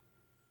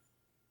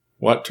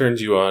 What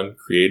turns you on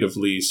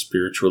creatively,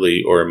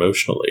 spiritually, or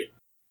emotionally?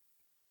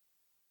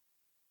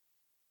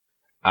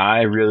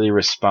 I really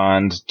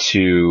respond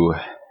to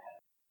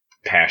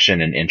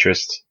passion and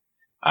interest.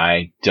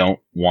 I don't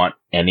want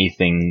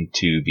anything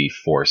to be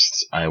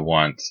forced. I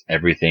want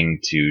everything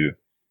to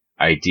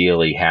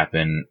ideally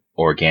happen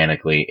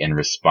organically in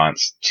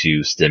response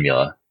to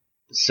stimuli.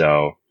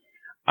 So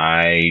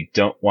I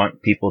don't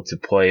want people to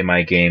play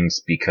my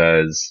games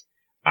because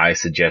I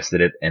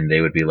suggested it and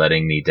they would be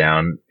letting me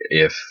down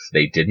if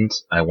they didn't.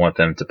 I want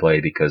them to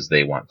play because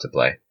they want to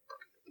play.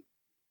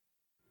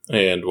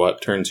 And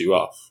what turns you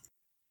off?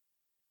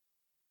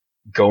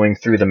 Going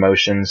through the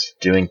motions,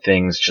 doing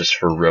things just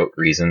for rote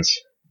reasons.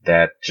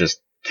 That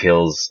just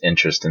kills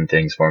interest in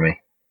things for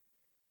me.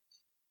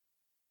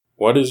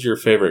 What is your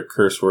favorite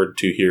curse word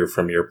to hear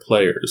from your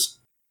players?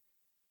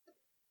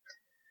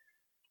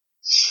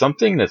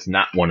 Something that's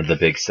not one of the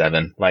big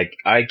 7. Like,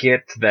 I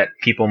get that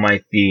people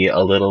might be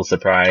a little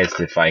surprised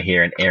if I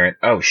hear an errant,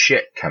 oh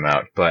shit, come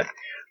out. But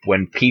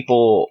when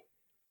people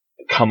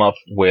come up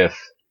with,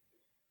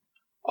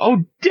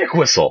 oh, dick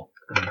whistle,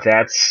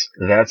 that's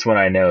when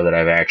I know that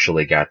I've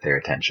actually got their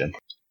attention.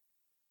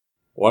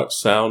 What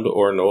sound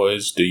or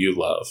noise do you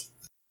love?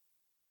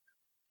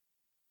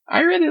 I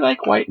really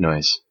like white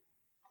noise.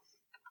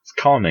 It's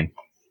calming.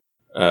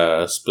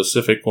 A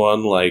specific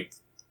one like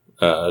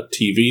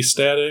TV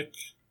static?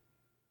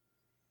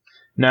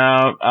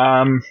 No,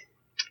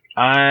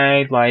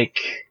 I like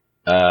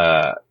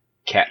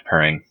cat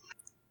purring.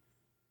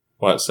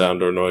 What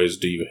sound or noise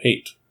do you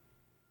hate?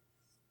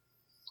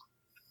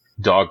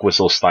 Dog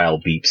whistle style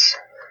beeps.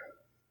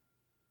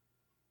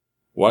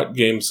 What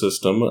game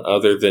system,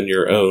 other than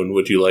your own,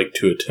 would you like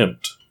to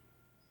attempt?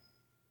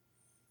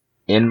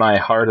 In my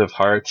heart of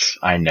hearts,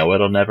 I know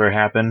it'll never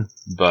happen,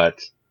 but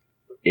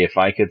if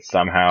I could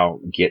somehow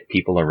get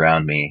people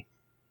around me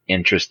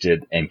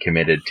interested and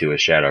committed to a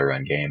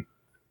Shadowrun game,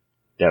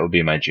 that would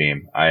be my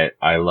dream.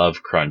 I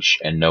love Crunch,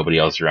 and nobody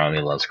else around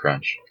me loves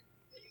Crunch.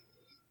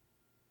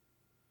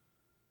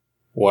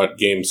 What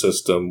game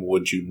system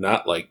would you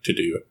not like to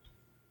do?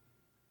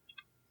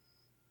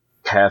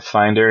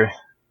 Pathfinder.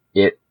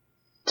 It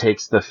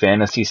takes the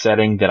fantasy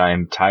setting that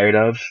I'm tired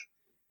of,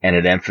 and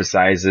it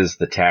emphasizes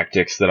the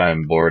tactics that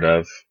I'm bored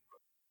of.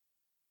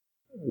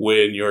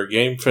 When your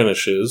game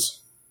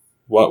finishes,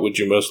 what would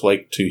you most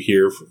like to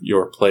hear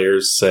your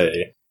players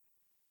say?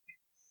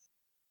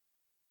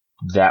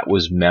 That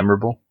was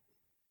memorable.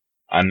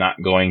 I'm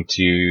not going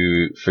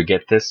to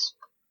forget this.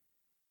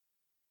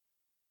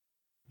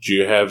 Do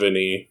you have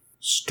any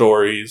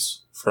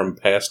stories from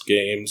past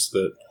games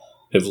that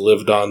have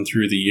lived on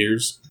through the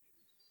years?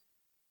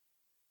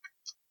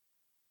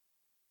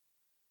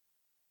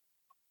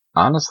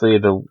 Honestly,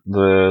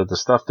 the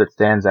stuff that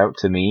stands out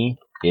to me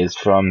is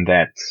from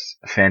that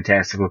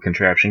fantastical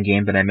contraption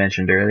game that I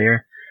mentioned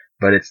earlier,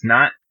 but it's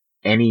not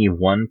any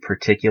one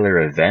particular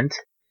event.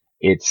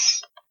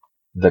 It's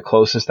the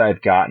closest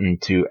I've gotten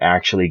to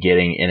actually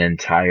getting an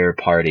entire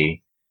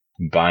party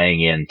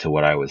buying into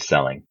what I was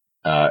selling.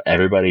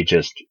 Everybody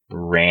just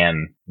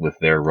ran with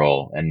their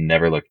role and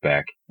never looked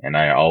back, and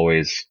I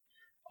always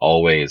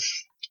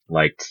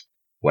liked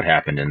what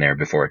happened in there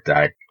before it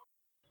died.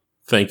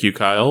 Thank you,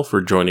 Kyle, for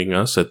joining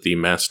us at the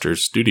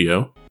Masters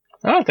Studio.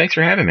 Oh, thanks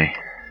for having me.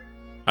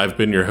 I've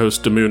been your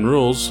host, Damoon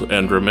Rules,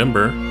 and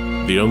remember,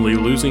 the only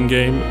losing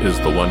game is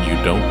the one you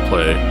don't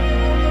play.